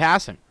NFL in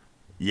passing.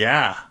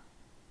 Yeah,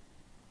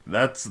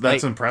 that's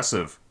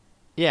impressive.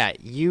 Yeah,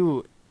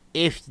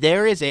 if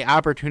there is an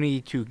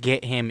opportunity to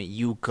get him,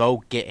 you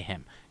go get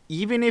him.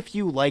 Even if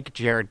you like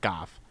Jared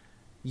Goff,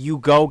 you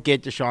go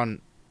get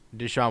Deshaun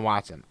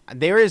Watson.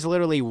 There is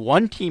literally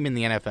one team in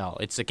the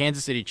NFL, it's the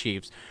Kansas City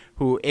Chiefs,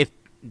 who if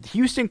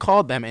Houston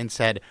called them and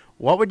said,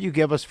 what would you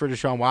give us for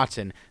Deshaun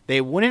Watson,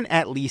 they wouldn't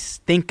at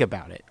least think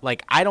about it.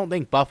 Like, I don't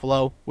think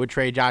Buffalo would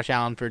trade Josh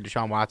Allen for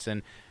Deshaun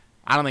Watson.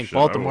 I don't think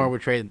Baltimore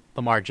would trade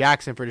Lamar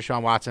Jackson for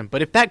Deshaun Watson.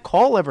 But if that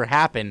call ever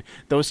happened,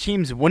 those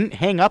teams wouldn't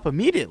hang up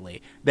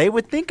immediately. They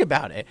would think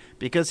about it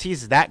because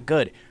he's that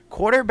good.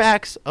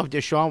 Quarterbacks of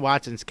Deshaun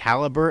Watson's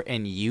caliber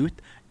and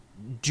youth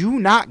do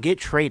not get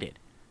traded.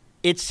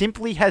 It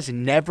simply has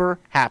never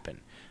happened.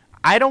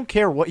 I don't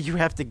care what you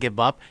have to give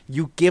up.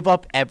 You give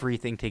up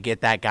everything to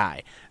get that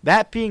guy.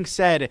 That being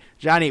said,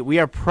 Johnny, we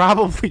are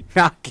probably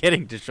not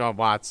getting Deshaun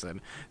Watson.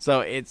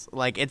 So it's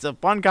a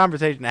fun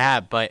conversation to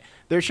have, but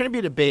there shouldn't be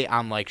a debate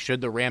on, like,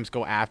 should the Rams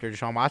go after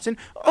Deshaun Watson?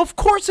 Of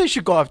course they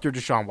should go after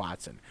Deshaun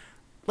Watson.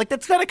 Like,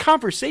 that's not a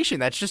conversation.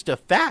 That's just a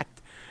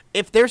fact.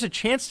 If there's a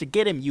chance to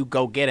get him, you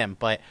go get him.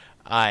 But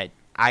I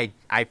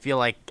feel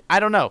like, I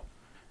don't know.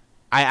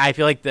 I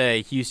feel like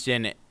the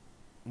Houston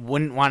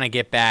wouldn't want to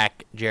get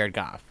back Jared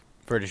Goff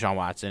for Deshaun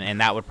Watson, and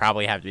that would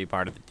probably have to be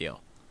part of the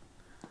deal.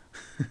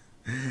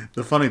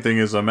 The funny thing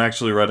is, I'm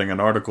actually writing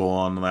an article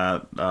on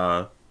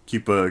that.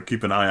 Keep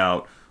an eye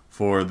out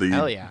for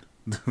the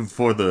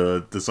for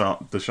the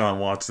Deshaun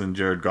Watson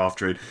Jared Goff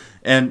trade.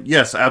 And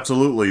yes,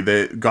 absolutely,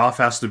 Goff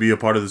has to be a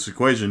part of this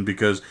equation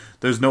because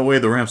there's no way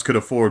the Rams could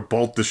afford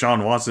both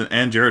Deshaun Watson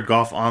and Jared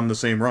Goff on the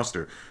same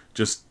roster.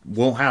 Just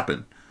won't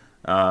happen.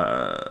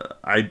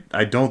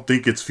 I don't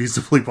think it's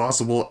feasibly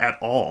possible at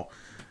all.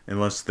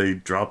 Unless they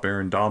drop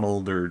Aaron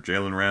Donald or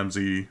Jalen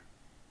Ramsey.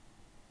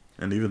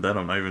 And even then,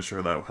 I'm not even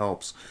sure that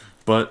helps.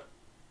 But,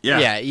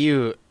 yeah.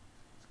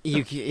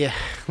 Yeah,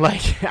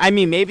 I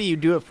mean, maybe you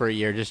do it for a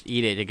year, just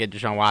eat it to get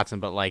Deshaun Watson,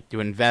 but, like,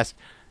 to invest,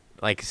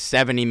 like,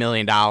 $70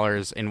 million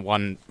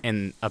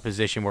in a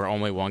position where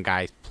only one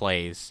guy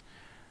plays,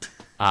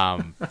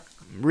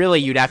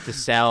 really, you'd have to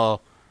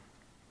sell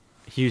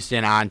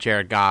Houston on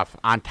Jared Goff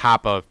on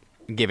top of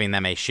giving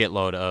them a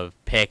shitload of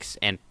picks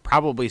and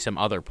probably some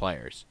other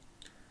players.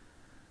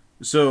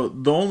 So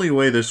the only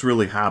way this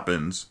really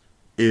happens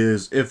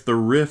is if the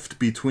rift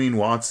between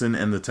Watson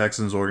and the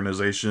Texans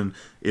organization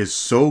is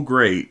so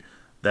great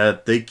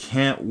that they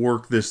can't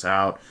work this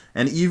out.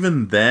 And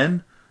even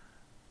then,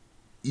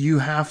 you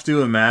have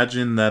to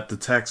imagine that the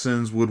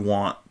Texans would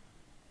want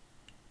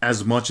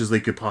as much as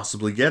they could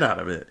possibly get out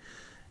of it.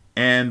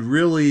 And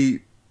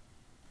really,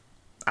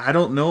 I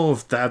don't know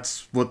if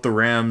that's what the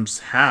Rams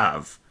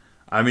have.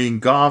 I mean,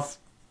 Goff,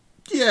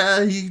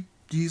 yeah,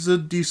 he's a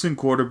decent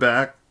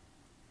quarterback.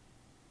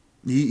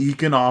 He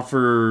can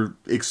offer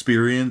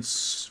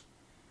experience,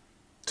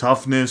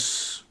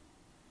 toughness.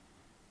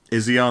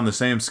 Is he on the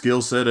same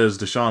skill set as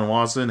Deshaun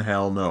Watson?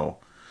 Hell no.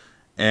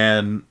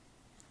 And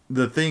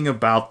the thing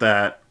about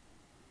that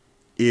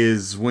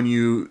is when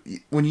you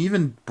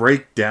even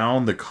break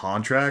down the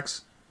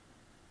contracts,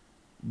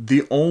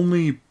 the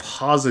only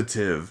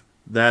positive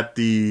that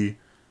the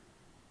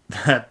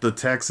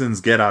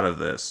Texans get out of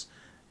this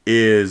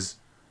is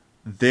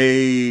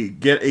they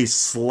get a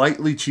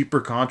slightly cheaper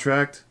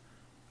contract.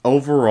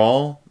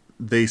 Overall,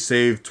 they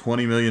save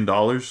 $20 million.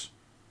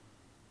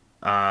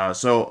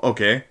 So,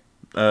 okay.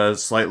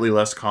 Slightly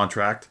less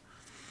contract.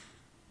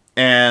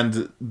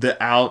 And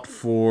the out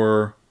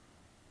for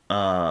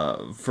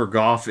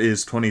Goff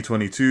is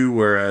 2022,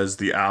 whereas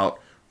the out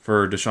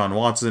for Deshaun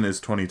Watson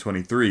is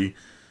 2023.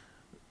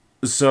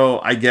 So,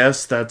 I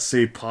guess that's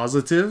a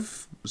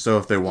positive. So,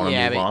 if they want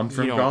to move on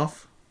from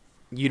Goff.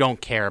 You don't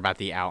care about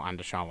the out on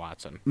Deshaun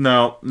Watson.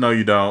 No,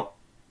 you don't.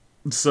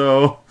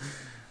 So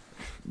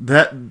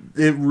that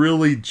it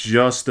really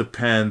just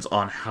depends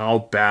on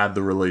how bad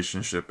the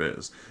relationship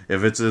is.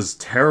 If it's as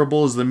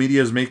terrible as the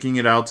media is making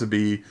it out to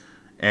be,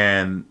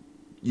 and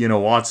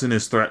Watson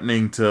is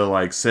threatening to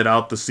like sit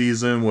out the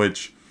season,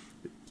 which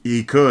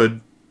he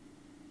could,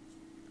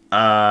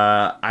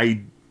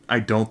 I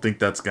don't think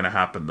that's gonna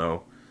happen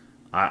though.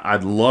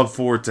 I'd love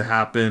for it to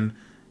happen,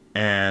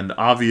 and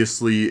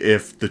obviously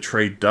if the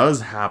trade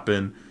does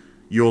happen,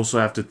 you also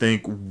have to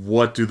think,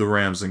 what do the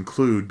Rams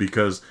include?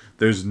 Because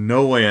there's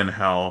no way in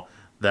hell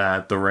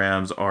that the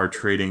Rams are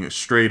trading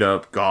straight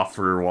up Goff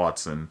for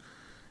Watson.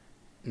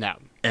 No.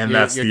 And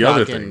that's the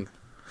other thing.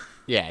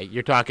 Yeah,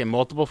 you're talking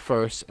multiple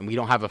firsts, and we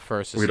don't have a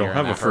first this year. We don't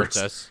have a first.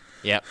 Us.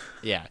 Yep,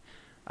 yeah.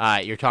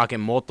 You're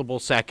talking multiple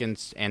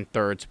seconds and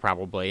thirds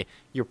probably.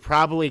 You're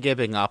probably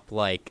giving up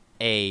like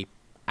I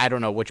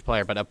don't know which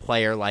player, but a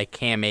player like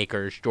Cam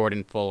Akers,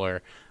 Jordan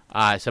Fuller,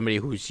 somebody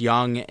who's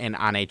young and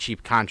on a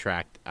cheap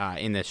contract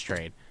in this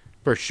trade,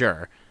 for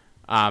sure.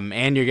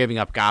 And you're giving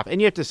up Goff, and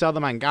you have to sell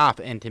them on Goff.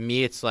 And to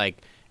me, it's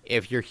like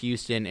if you're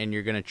Houston and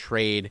you're going to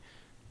trade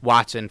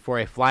Watson for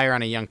a flyer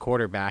on a young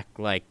quarterback,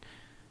 like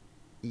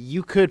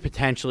you could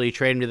potentially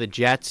trade him to the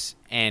Jets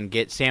and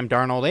get Sam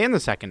Darnold and the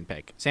second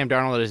pick. Sam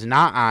Darnold is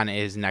not on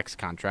his next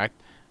contract.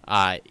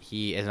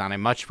 He is on a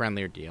much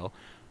friendlier deal.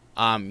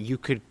 You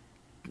could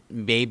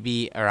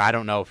maybe, or I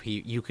don't know if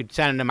you could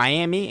send him to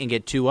Miami and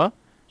get Tua.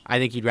 I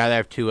think you'd rather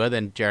have Tua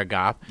than Jared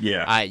Goff.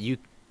 Yeah.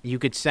 You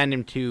could send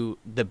him to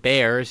the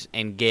Bears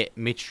and get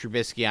Mitch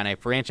Trubisky on a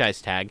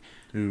franchise tag.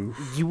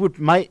 Oof.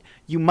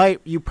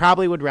 You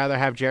probably would rather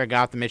have Jared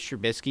Goff than Mitch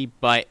Trubisky,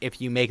 but if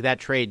you make that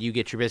trade, you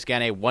get Trubisky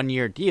on a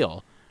 1-year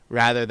deal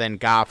rather than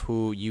Goff,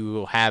 who you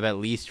will have at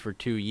least for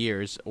 2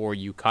 years, or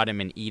you cut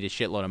him and eat a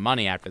shitload of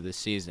money after this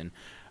season.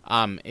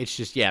 It's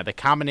just, the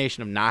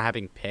combination of not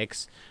having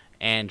picks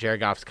and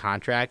Jared Goff's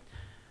contract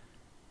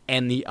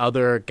and the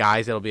other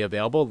guys that'll be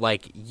available,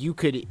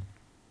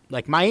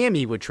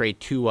 Miami would trade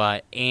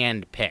Tua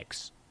and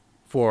picks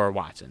for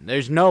Watson.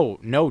 There's no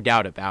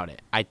doubt about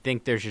it. I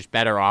think there's just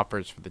better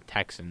offers for the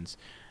Texans.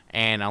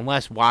 And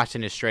unless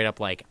Watson is straight up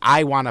like,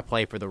 I want to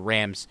play for the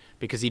Rams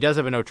because he does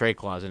have a no-trade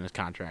clause in his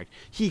contract,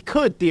 he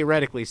could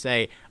theoretically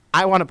say,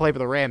 I want to play for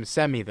the Rams,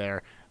 send me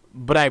there.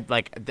 But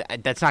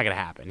that's not going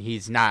to happen.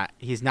 He's not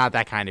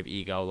that kind of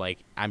ego. Like,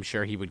 I'm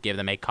sure he would give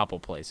them a couple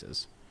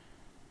places.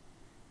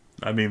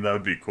 I mean, that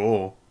would be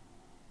cool.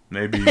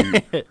 Maybe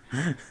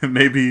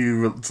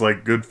it's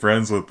like good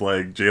friends with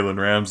like Jalen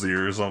Ramsey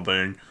or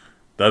something.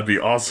 That'd be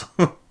awesome.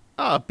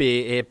 Oh,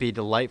 it'd be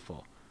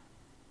delightful.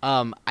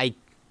 I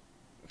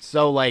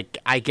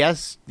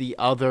guess the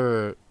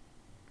other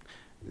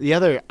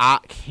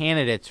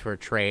candidates for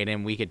trade,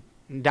 and we could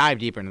dive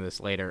deeper into this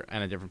later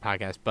in a different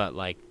podcast, but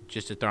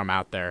just to throw them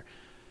out there,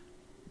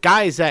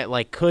 guys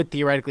that could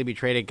theoretically be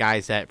traded,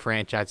 guys that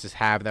franchises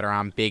have that are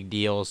on big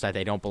deals that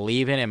they don't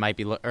believe in. It might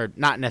be, or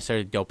not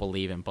necessarily don't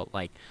believe in, but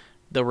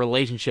the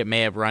relationship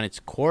may have run its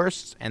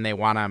course and they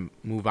want to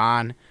move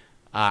on.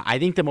 I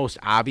think the most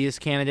obvious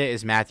candidate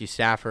is Matthew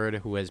Stafford,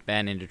 who has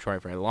been in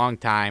Detroit for a long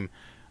time.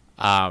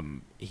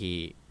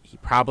 He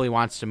probably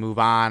wants to move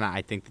on.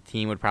 I think the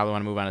team would probably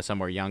want to move on to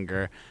somewhere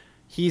younger.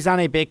 He's on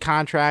a big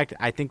contract.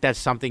 I think that's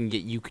something that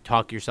you could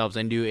talk yourselves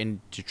into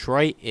in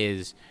Detroit,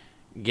 is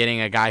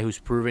getting a guy who's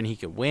proven he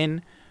could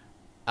win.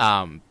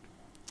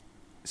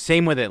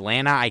 Same with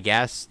Atlanta, I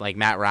guess.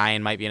 Matt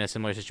Ryan might be in a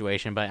similar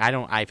situation, but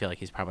I feel like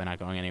he's probably not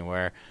going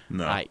anywhere.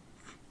 No.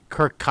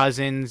 Kirk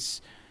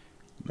Cousins.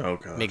 Oh,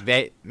 God.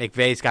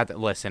 McVay's got the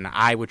listen.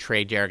 I would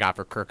trade Jared Goff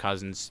for Kirk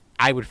Cousins.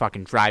 I would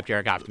fucking drive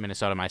Jared Goff to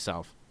Minnesota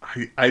myself.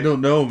 I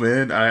don't know,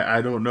 man.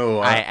 I don't know.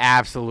 I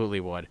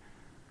absolutely would.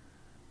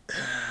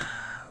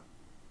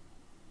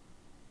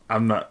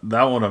 I'm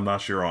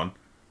not sure on.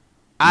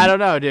 I don't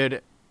know,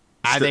 dude.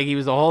 I think he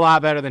was a whole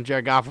lot better than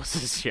Jared Goff was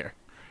this year.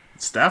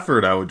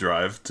 Stafford, I would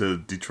drive to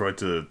Detroit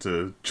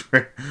to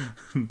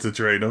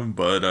trade him,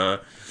 but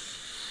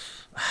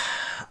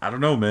I don't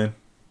know, man.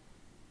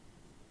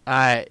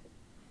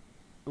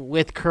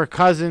 With Kirk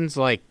Cousins,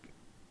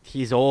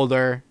 he's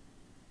older.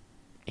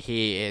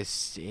 His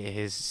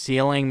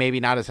ceiling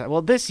maybe not as high.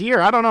 Well, this year,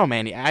 I don't know,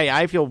 man.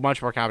 I feel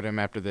much more confident in him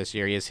after this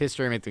year. He has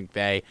history with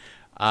McVay.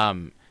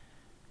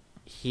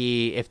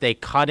 If they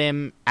cut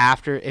him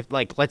after,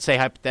 let's say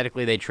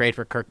hypothetically they trade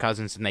for Kirk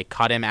Cousins and they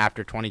cut him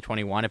after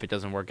 2021, if it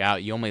doesn't work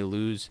out, you only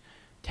lose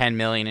 $10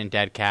 million in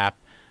dead cap.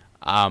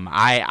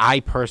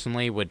 I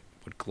personally would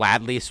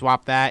gladly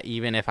swap that,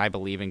 even if I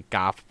believe in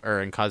Goff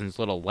or in Cousins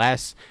a little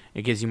less.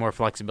 It gives you more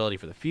flexibility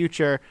for the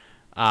future.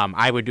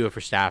 I would do it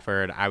for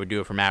Stafford. I would do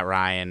it for Matt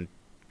Ryan.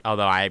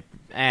 Although I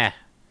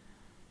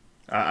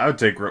would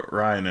take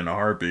Ryan in a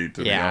heartbeat,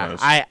 to be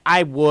honest.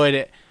 I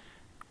would.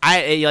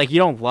 You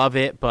don't love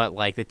it, but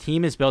the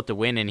team is built to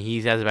win, and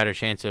he has a better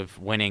chance of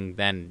winning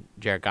than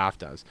Jared Goff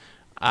does.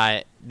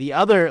 The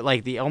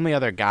only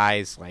other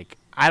guys,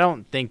 I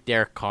don't think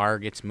Derek Carr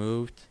gets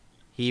moved.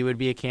 He would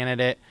be a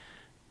candidate.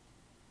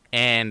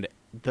 And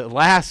the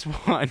last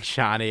one,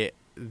 Shawnee,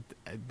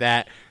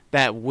 that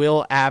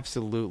will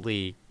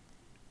absolutely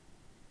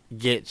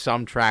get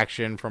some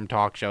traction from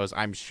talk shows,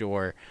 I'm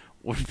sure,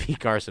 would be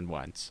Carson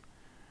Wentz.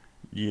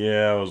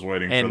 Yeah, I was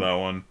waiting for that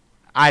one.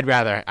 I'd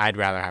rather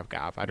have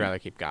Goff. I'd rather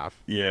keep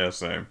Goff. Yeah,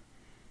 same.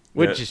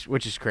 Which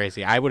is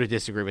crazy. I would have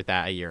disagreed with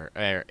that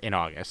in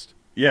August.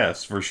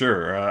 Yes, for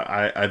sure.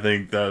 I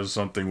think that is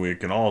something we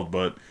can all,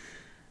 but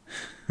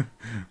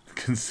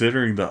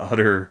considering the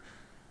utter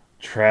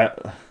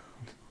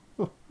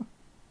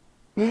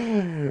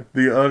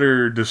the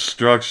utter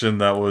destruction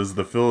that was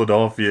the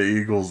Philadelphia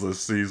Eagles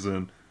this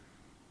season,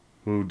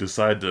 who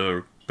decided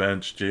to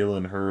bench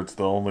Jalen Hurts,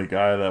 the only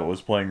guy that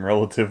was playing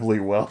relatively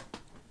well.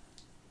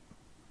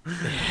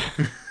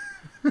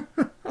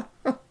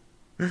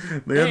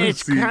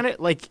 It's kind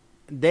of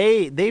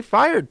they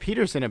fired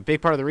Peterson. A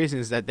big part of the reason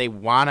is that they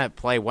want to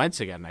play Wentz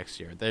again next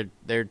year.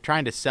 They're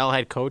trying to sell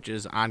head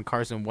coaches on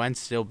Carson Wentz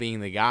still being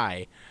the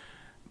guy.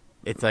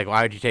 It's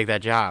why would you take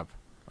that job?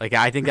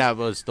 I think that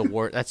was the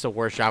worst. That's the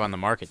worst job on the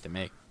market to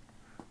me.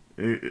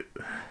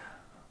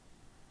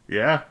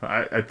 Yeah,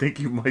 I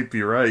think you might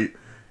be right,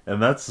 and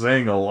that's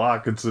saying a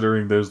lot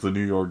considering there's the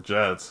New York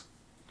Jets.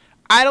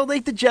 I don't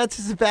think the Jets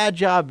is a bad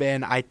job,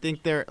 man. I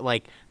think their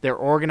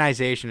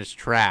organization is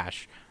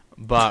trash.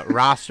 but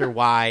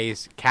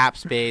roster-wise, cap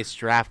space,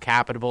 draft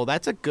capital,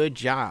 that's a good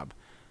job.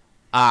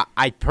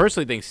 I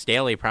personally think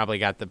Staley probably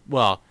got the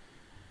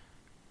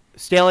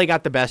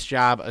best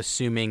job,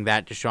 assuming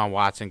that Deshaun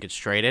Watson gets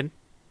traded.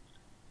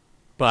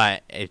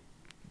 But if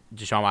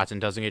Deshaun Watson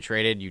doesn't get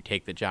traded, you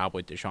take the job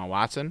with Deshaun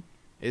Watson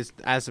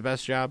as the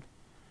best job.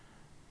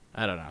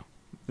 I don't know.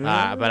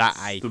 Yeah, but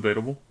it's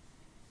debatable.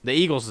 The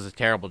Eagles is a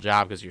terrible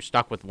job because you're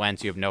stuck with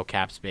Wentz. You have no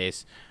cap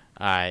space.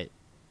 Yeah.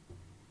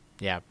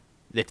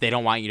 If they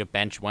don't want you to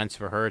bench Wentz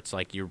for Hurts,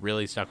 like, you're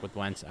really stuck with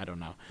Wentz. I don't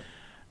know.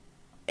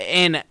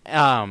 And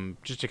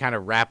just to kind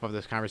of wrap up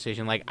this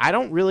conversation, like, I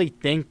don't really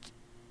think,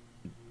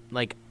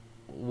 like,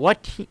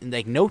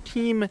 no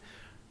team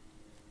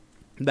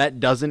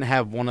that doesn't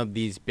have one of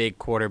these big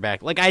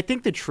quarterbacks. Like, I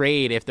think the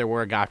trade, if there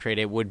were a Goff trade,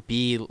 it would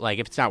be, like,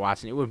 if it's not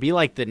Watson, it would be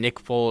like the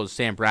Nick Foles,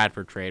 Sam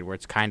Bradford trade, where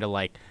it's kind of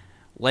like,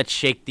 let's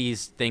shake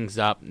these things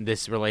up.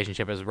 This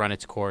relationship has run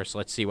its course.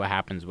 Let's see what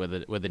happens with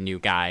a new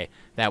guy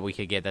that we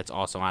could get that's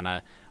also on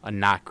a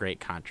not great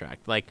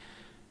contract. Like,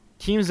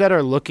 teams that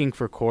are looking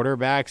for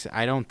quarterbacks,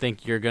 I don't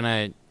think you're going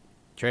to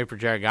trade for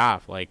Jared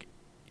Goff. Like,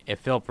 if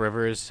Philip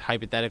Rivers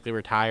hypothetically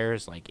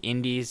retires, like,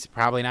 Indy's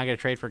probably not going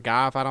to trade for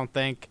Goff, I don't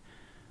think.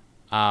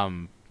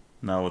 Not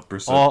with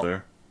Brissett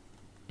there.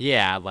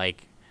 Yeah,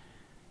 like,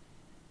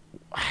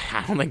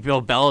 I don't think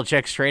Bill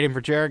Belichick's trading for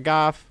Jared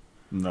Goff.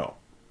 No.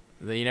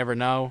 You never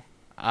know.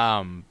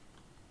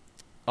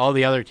 All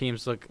the other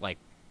teams look like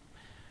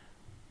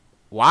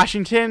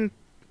Washington.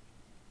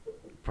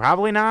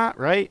 Probably not,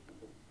 right?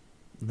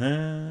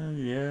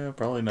 Yeah,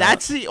 probably not.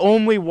 That's the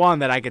only one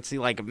that I could see.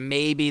 Like,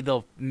 maybe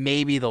they'll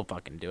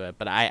fucking do it,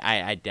 but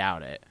I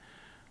doubt it.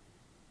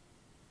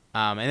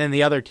 And then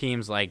the other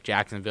teams like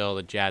Jacksonville,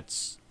 the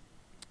Jets,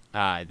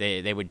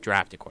 they would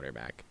draft a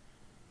quarterback.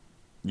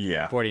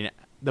 Yeah.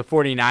 The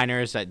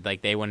 49ers,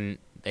 like, they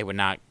would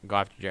not go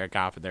after Jared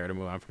Goff if they were to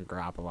move on from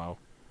Garoppolo.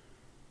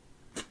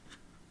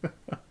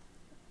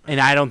 And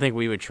I don't think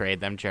we would trade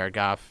them, Jared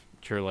Goff.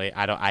 Truly,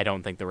 I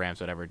don't think the Rams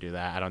would ever do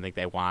that. I don't think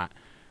they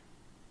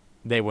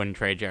wouldn't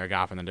trade Jared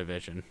Goff in the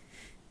division.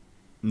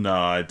 No,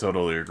 I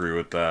totally agree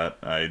with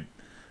that.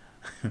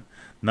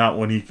 Not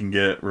when he can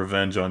get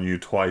revenge on you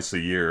twice a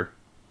year.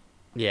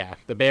 Yeah,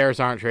 the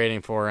Bears aren't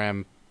trading for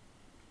him.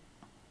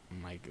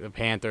 Like, the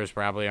Panthers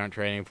probably aren't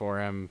trading for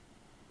him.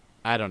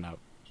 I don't know.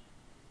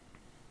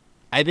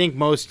 I think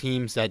most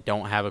teams that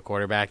don't have a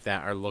quarterback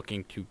that are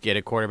looking to get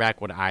a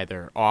quarterback would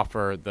either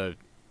offer the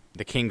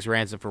King's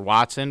ransom for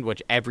Watson,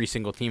 which every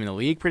single team in the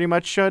league pretty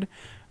much should,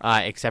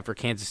 except for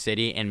Kansas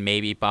City and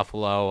maybe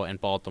Buffalo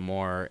and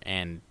Baltimore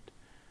and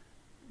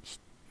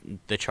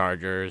the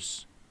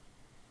Chargers.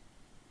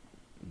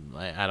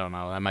 I don't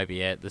know. That might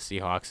be it. The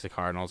Seahawks, the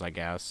Cardinals, I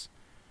guess.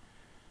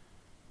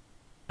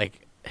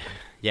 Like,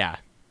 yeah,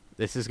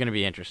 this is going to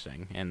be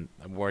interesting, and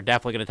we're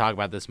definitely going to talk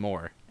about this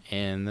more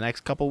in the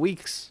next couple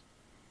weeks.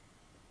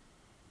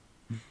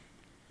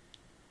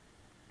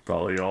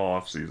 Probably all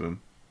off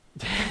season.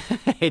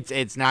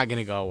 It's not going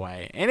to go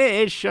away, and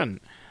it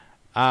shouldn't.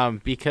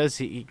 Because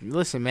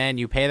listen, man,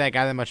 you pay that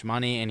guy that much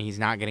money, and he's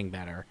not getting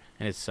better,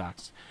 and it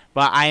sucks.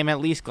 But I am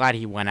at least glad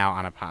he went out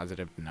on a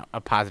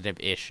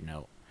positive-ish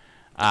note.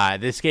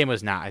 This game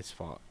was not his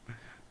fault.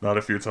 Not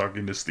if you're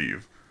talking to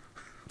Steve.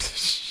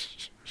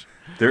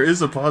 There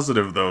is a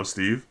positive, though,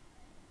 Steve.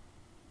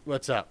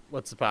 What's up?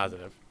 What's the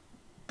positive?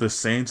 The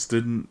Saints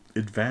didn't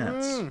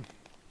advance.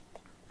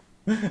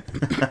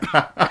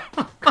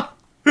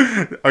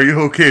 Are you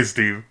okay,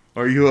 Steve?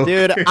 Are you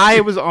okay? Dude,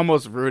 I was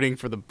almost rooting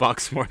for the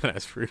Bucks more than I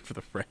was rooting for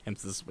the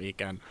Rams this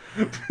weekend.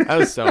 I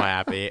was so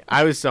happy.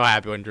 I was so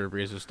happy when Drew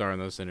Brees was throwing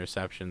those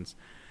interceptions.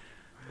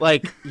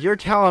 Like, you're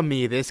telling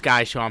me this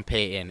guy, Sean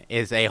Payton,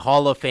 is a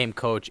Hall of Fame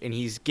coach, and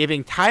he's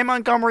giving Ty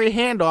Montgomery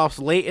handoffs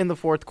late in the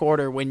fourth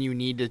quarter when you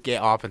need to get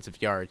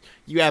offensive yards.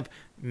 You have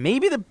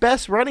maybe the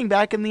best running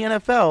back in the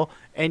NFL,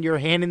 and you're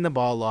handing the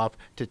ball off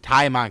to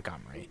Ty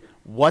Montgomery.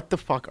 What the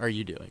fuck are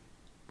you doing?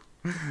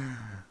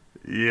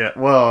 Yeah,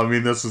 well, I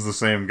mean, this is the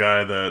same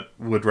guy that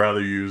would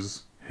rather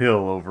use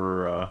Hill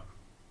over,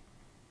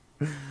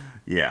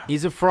 yeah.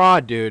 He's a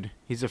fraud, dude.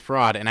 He's a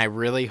fraud, and I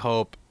really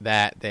hope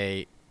that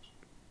they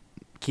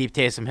keep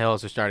Taysom Hill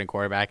as their starting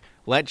quarterback.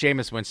 Let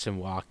Jameis Winston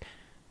walk.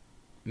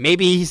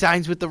 Maybe he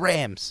signs with the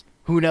Rams.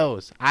 Who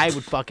knows? I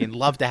would fucking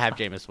love to have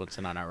Jameis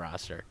Winston on our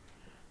roster.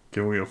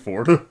 Can we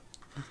afford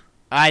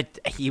it?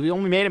 He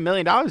only made $1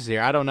 million a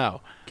year. I don't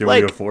know. Can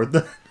we afford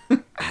that?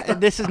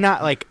 This is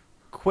not like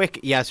quick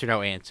yes or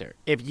no answer.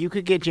 If you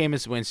could get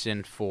Jameis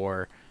Winston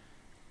for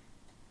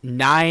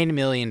 $9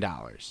 million,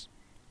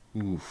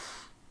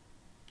 Oof.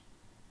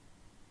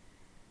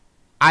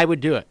 I would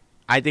do it.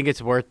 I think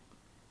it's worth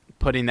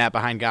putting that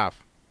behind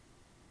Goff.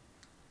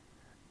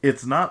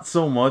 It's not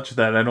so much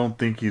that I don't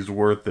think he's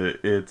worth it.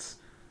 It's,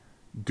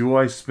 do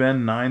I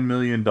spend $9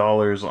 million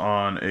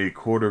on a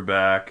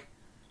quarterback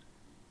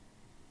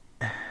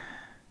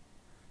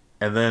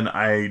and then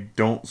I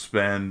don't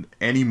spend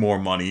any more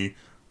money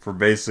for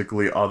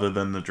basically other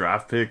than the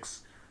draft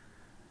picks?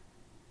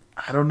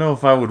 I don't know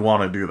if I would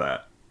want to do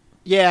that.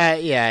 Yeah,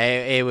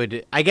 it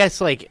would. I guess,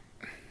 like,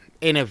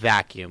 in a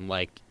vacuum,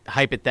 like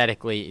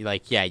hypothetically,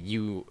 like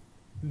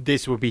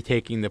this would be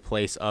taking the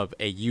place of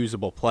a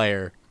usable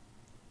player,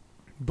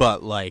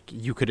 but like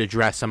you could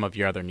address some of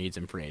your other needs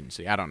in free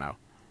agency. I don't know.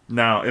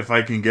 Now, if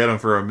I can get him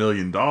for $1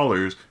 million,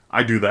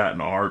 I do that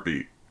in a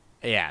heartbeat.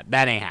 Yeah,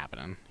 that ain't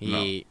happening.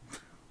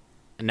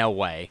 No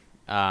way.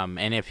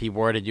 And if he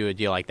were to do a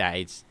deal like that,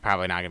 he's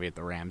probably not gonna be at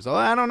the Rams. Well,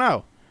 I don't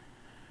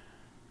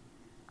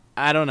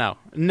know.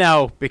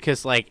 No,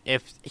 because like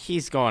if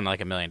he's going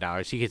like $1 million,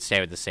 he could stay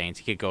with the Saints.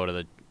 He could go to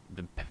the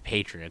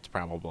Patriots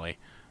probably.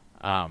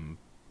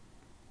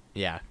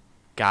 Yeah.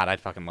 God,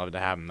 I'd fucking love to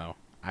have him though.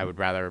 I would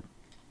rather.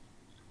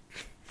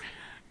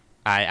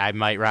 I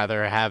might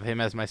rather have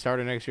him as my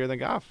starter next year than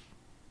Goff.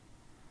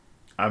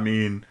 I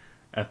mean,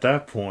 at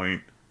that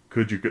point,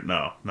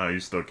 no,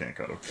 you still can't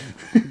cut him.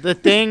 The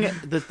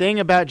thing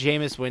about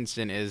Jameis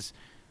Winston is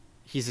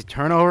he's a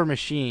turnover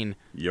machine.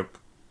 Yep.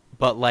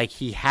 But like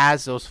he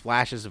has those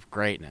flashes of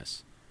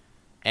greatness.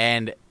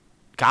 And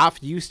Goff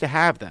used to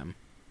have them,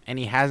 and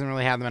he hasn't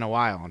really had them in a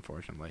while,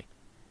 unfortunately.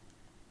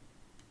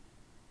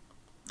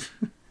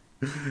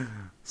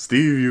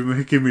 Steve, you're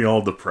making me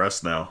all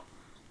depressed now.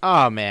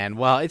 Oh, man.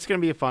 Well, it's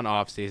going to be a fun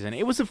offseason.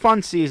 It was a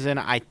fun season.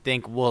 I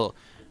think we'll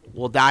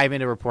dive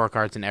into report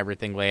cards and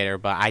everything later,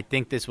 but I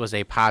think this was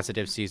a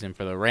positive season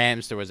for the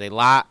Rams. There was a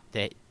lot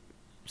that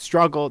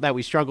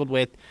we struggled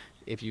with.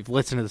 If you've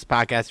listened to this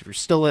podcast, if you're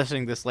still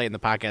listening this late in the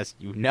podcast,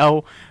 you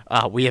know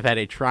we have had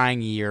a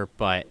trying year,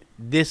 but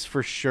this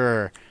for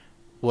sure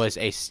was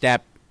a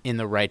step in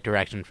the right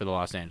direction for the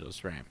Los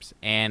Angeles Rams.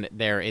 And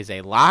there is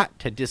a lot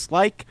to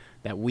dislike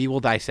that we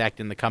will dissect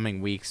in the coming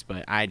weeks,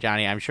 but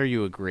Johnny, I'm sure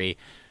you agree.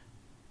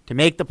 To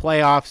make the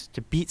playoffs,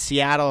 to beat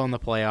Seattle in the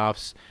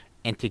playoffs,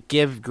 and to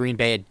give Green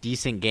Bay a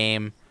decent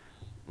game,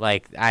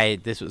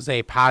 this was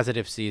a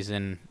positive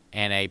season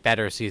and a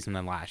better season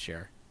than last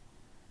year.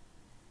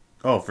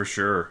 Oh, for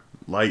sure.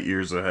 Light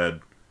years ahead.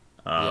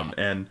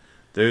 And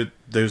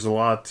there's a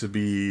lot to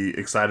be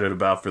excited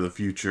about for the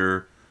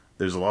future.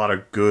 There's a lot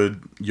of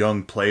good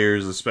young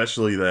players,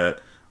 especially that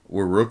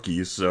were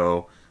rookies.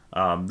 So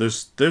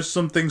there's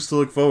some things to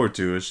look forward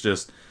to. It's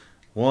just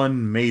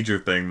one major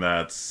thing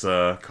that's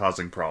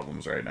causing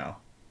problems right now.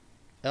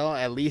 Well,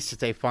 at least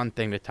it's a fun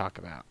thing to talk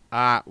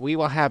about. We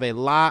will have a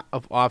lot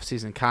of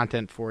off-season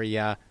content for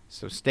you,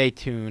 so stay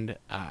tuned.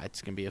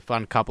 It's going to be a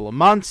fun couple of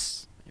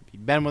months. If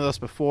you've been with us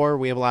before,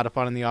 we have a lot of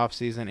fun in the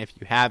off-season. If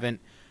you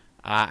haven't,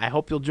 I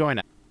hope you'll join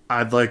us.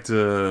 I'd like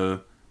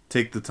to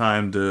take the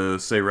time to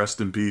say rest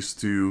in peace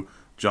to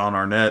John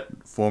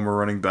Arnett, former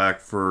running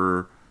back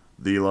for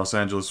the Los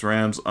Angeles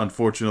Rams.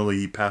 Unfortunately,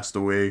 he passed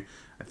away,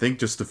 I think,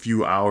 just a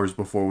few hours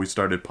before we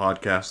started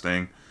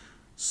podcasting.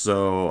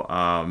 So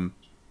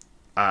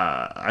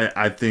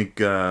I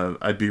think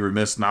I'd be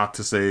remiss not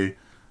to say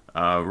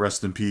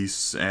rest in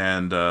peace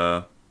and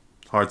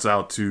hearts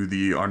out to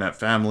the Arnett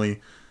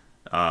family.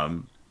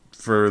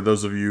 For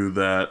those of you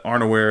that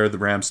aren't aware, the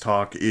Rams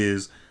Talk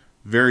is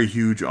very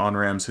huge on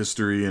Rams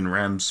history and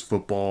Rams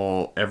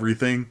football,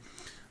 everything.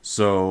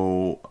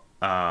 So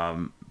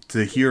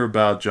to hear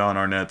about John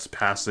Arnett's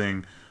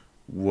passing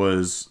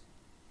was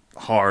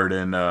hard,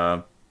 and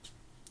I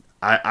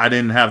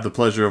didn't have the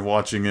pleasure of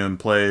watching him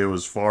play. It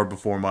was far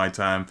before my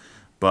time,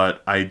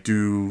 but I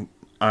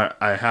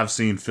have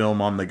seen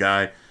film on the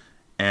guy,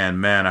 and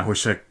man, I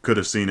wish I could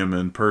have seen him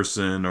in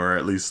person or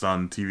at least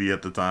on TV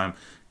at the time,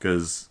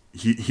 because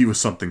he was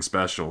something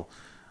special.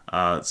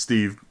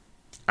 Steve,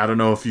 I don't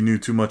know if you knew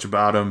too much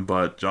about him,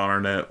 but John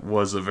Arnett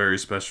was a very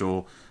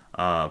special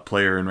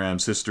player in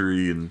Rams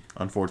history, and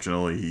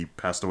unfortunately he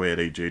passed away at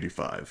age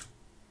 85.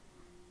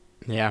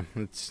 Yeah,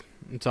 it's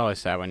always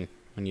sad when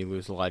you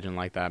lose a legend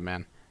like that,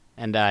 man.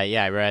 And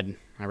I read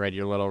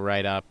your little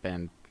write-up,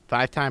 and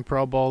 5-time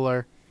Pro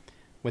Bowler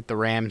with the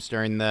Rams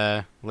during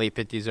the late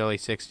 50s, early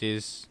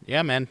 60s.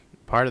 Yeah, man,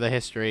 part of the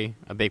history,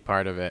 a big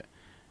part of it.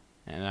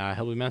 And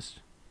he'll be missed.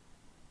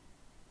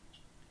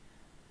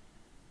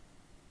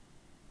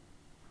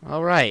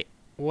 All right.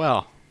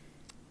 Well,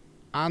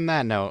 on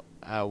that note,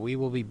 we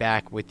will be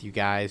back with you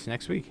guys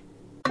next week.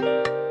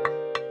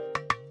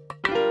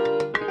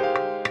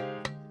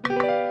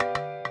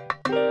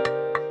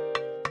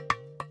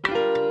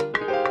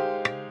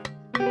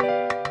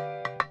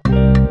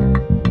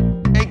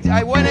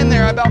 I went in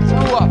there, I about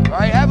threw up, all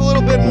right? Have a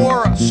little bit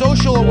more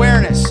social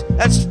awareness.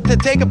 That's to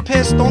take a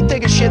piss, don't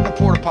take a shit in the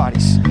porta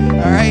potties,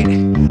 all right?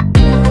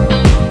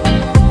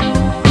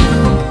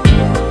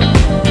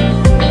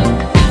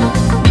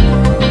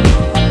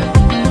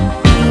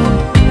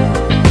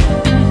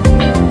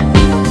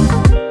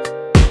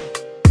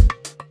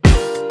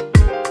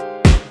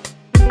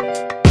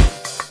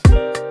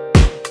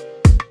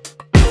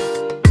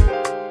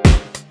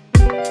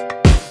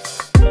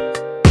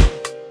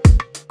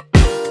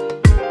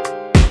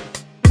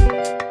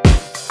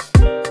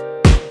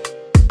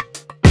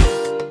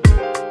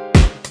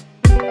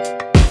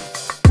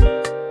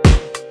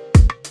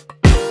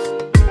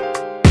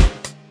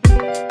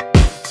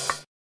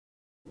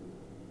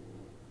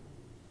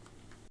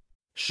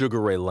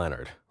 Sugar Ray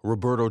Leonard,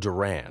 Roberto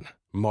Duran,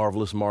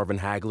 Marvelous Marvin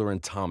Hagler,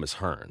 and Thomas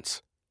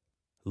Hearns.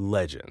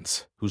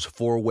 Legends, whose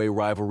four-way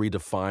rivalry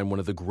defined one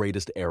of the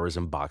greatest eras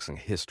in boxing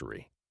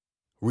history.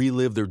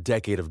 Relive their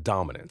decade of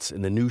dominance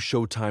in the new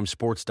Showtime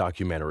sports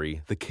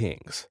documentary, The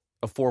Kings,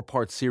 a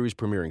 4-part series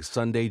premiering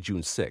Sunday,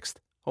 June 6th,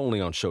 only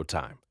on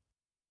Showtime.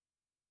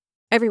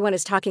 Everyone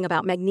is talking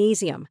about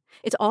magnesium.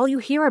 It's all you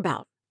hear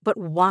about. But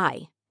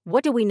why?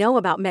 What do we know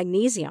about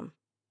magnesium?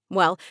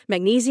 Well,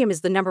 magnesium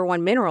is the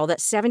 #1 mineral that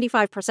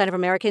 75% of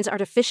Americans are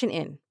deficient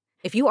in.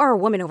 If you are a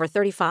woman over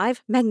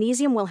 35,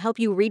 magnesium will help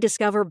you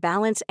rediscover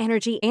balance,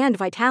 energy, and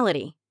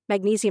vitality.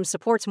 Magnesium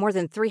supports more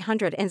than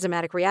 300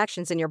 enzymatic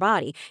reactions in your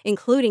body,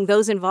 including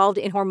those involved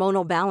in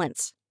hormonal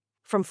balance.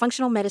 From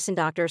functional medicine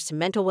doctors to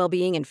mental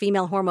well-being and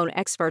female hormone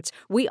experts,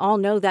 we all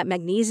know that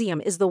magnesium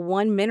is the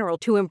one mineral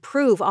to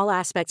improve all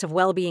aspects of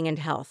well-being and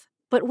health.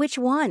 But which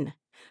one?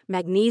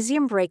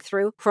 Magnesium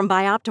Breakthrough from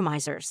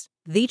Bioptimizers,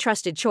 the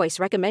trusted choice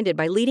recommended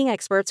by leading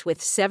experts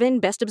with 7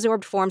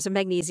 best-absorbed forms of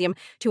magnesium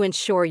to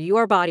ensure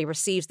your body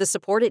receives the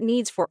support it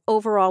needs for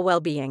overall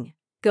well-being.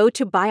 Go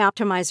to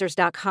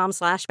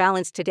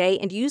bioptimizers.com/balance today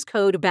and use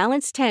code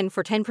BALANCE10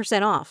 for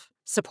 10% off.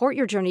 Support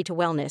your journey to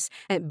wellness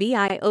at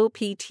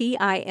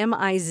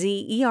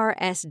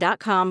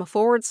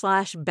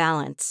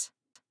bioptimizers.com/balance.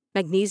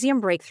 Magnesium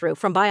Breakthrough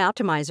from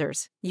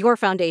Bioptimizers, your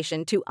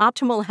foundation to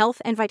optimal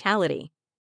health and vitality.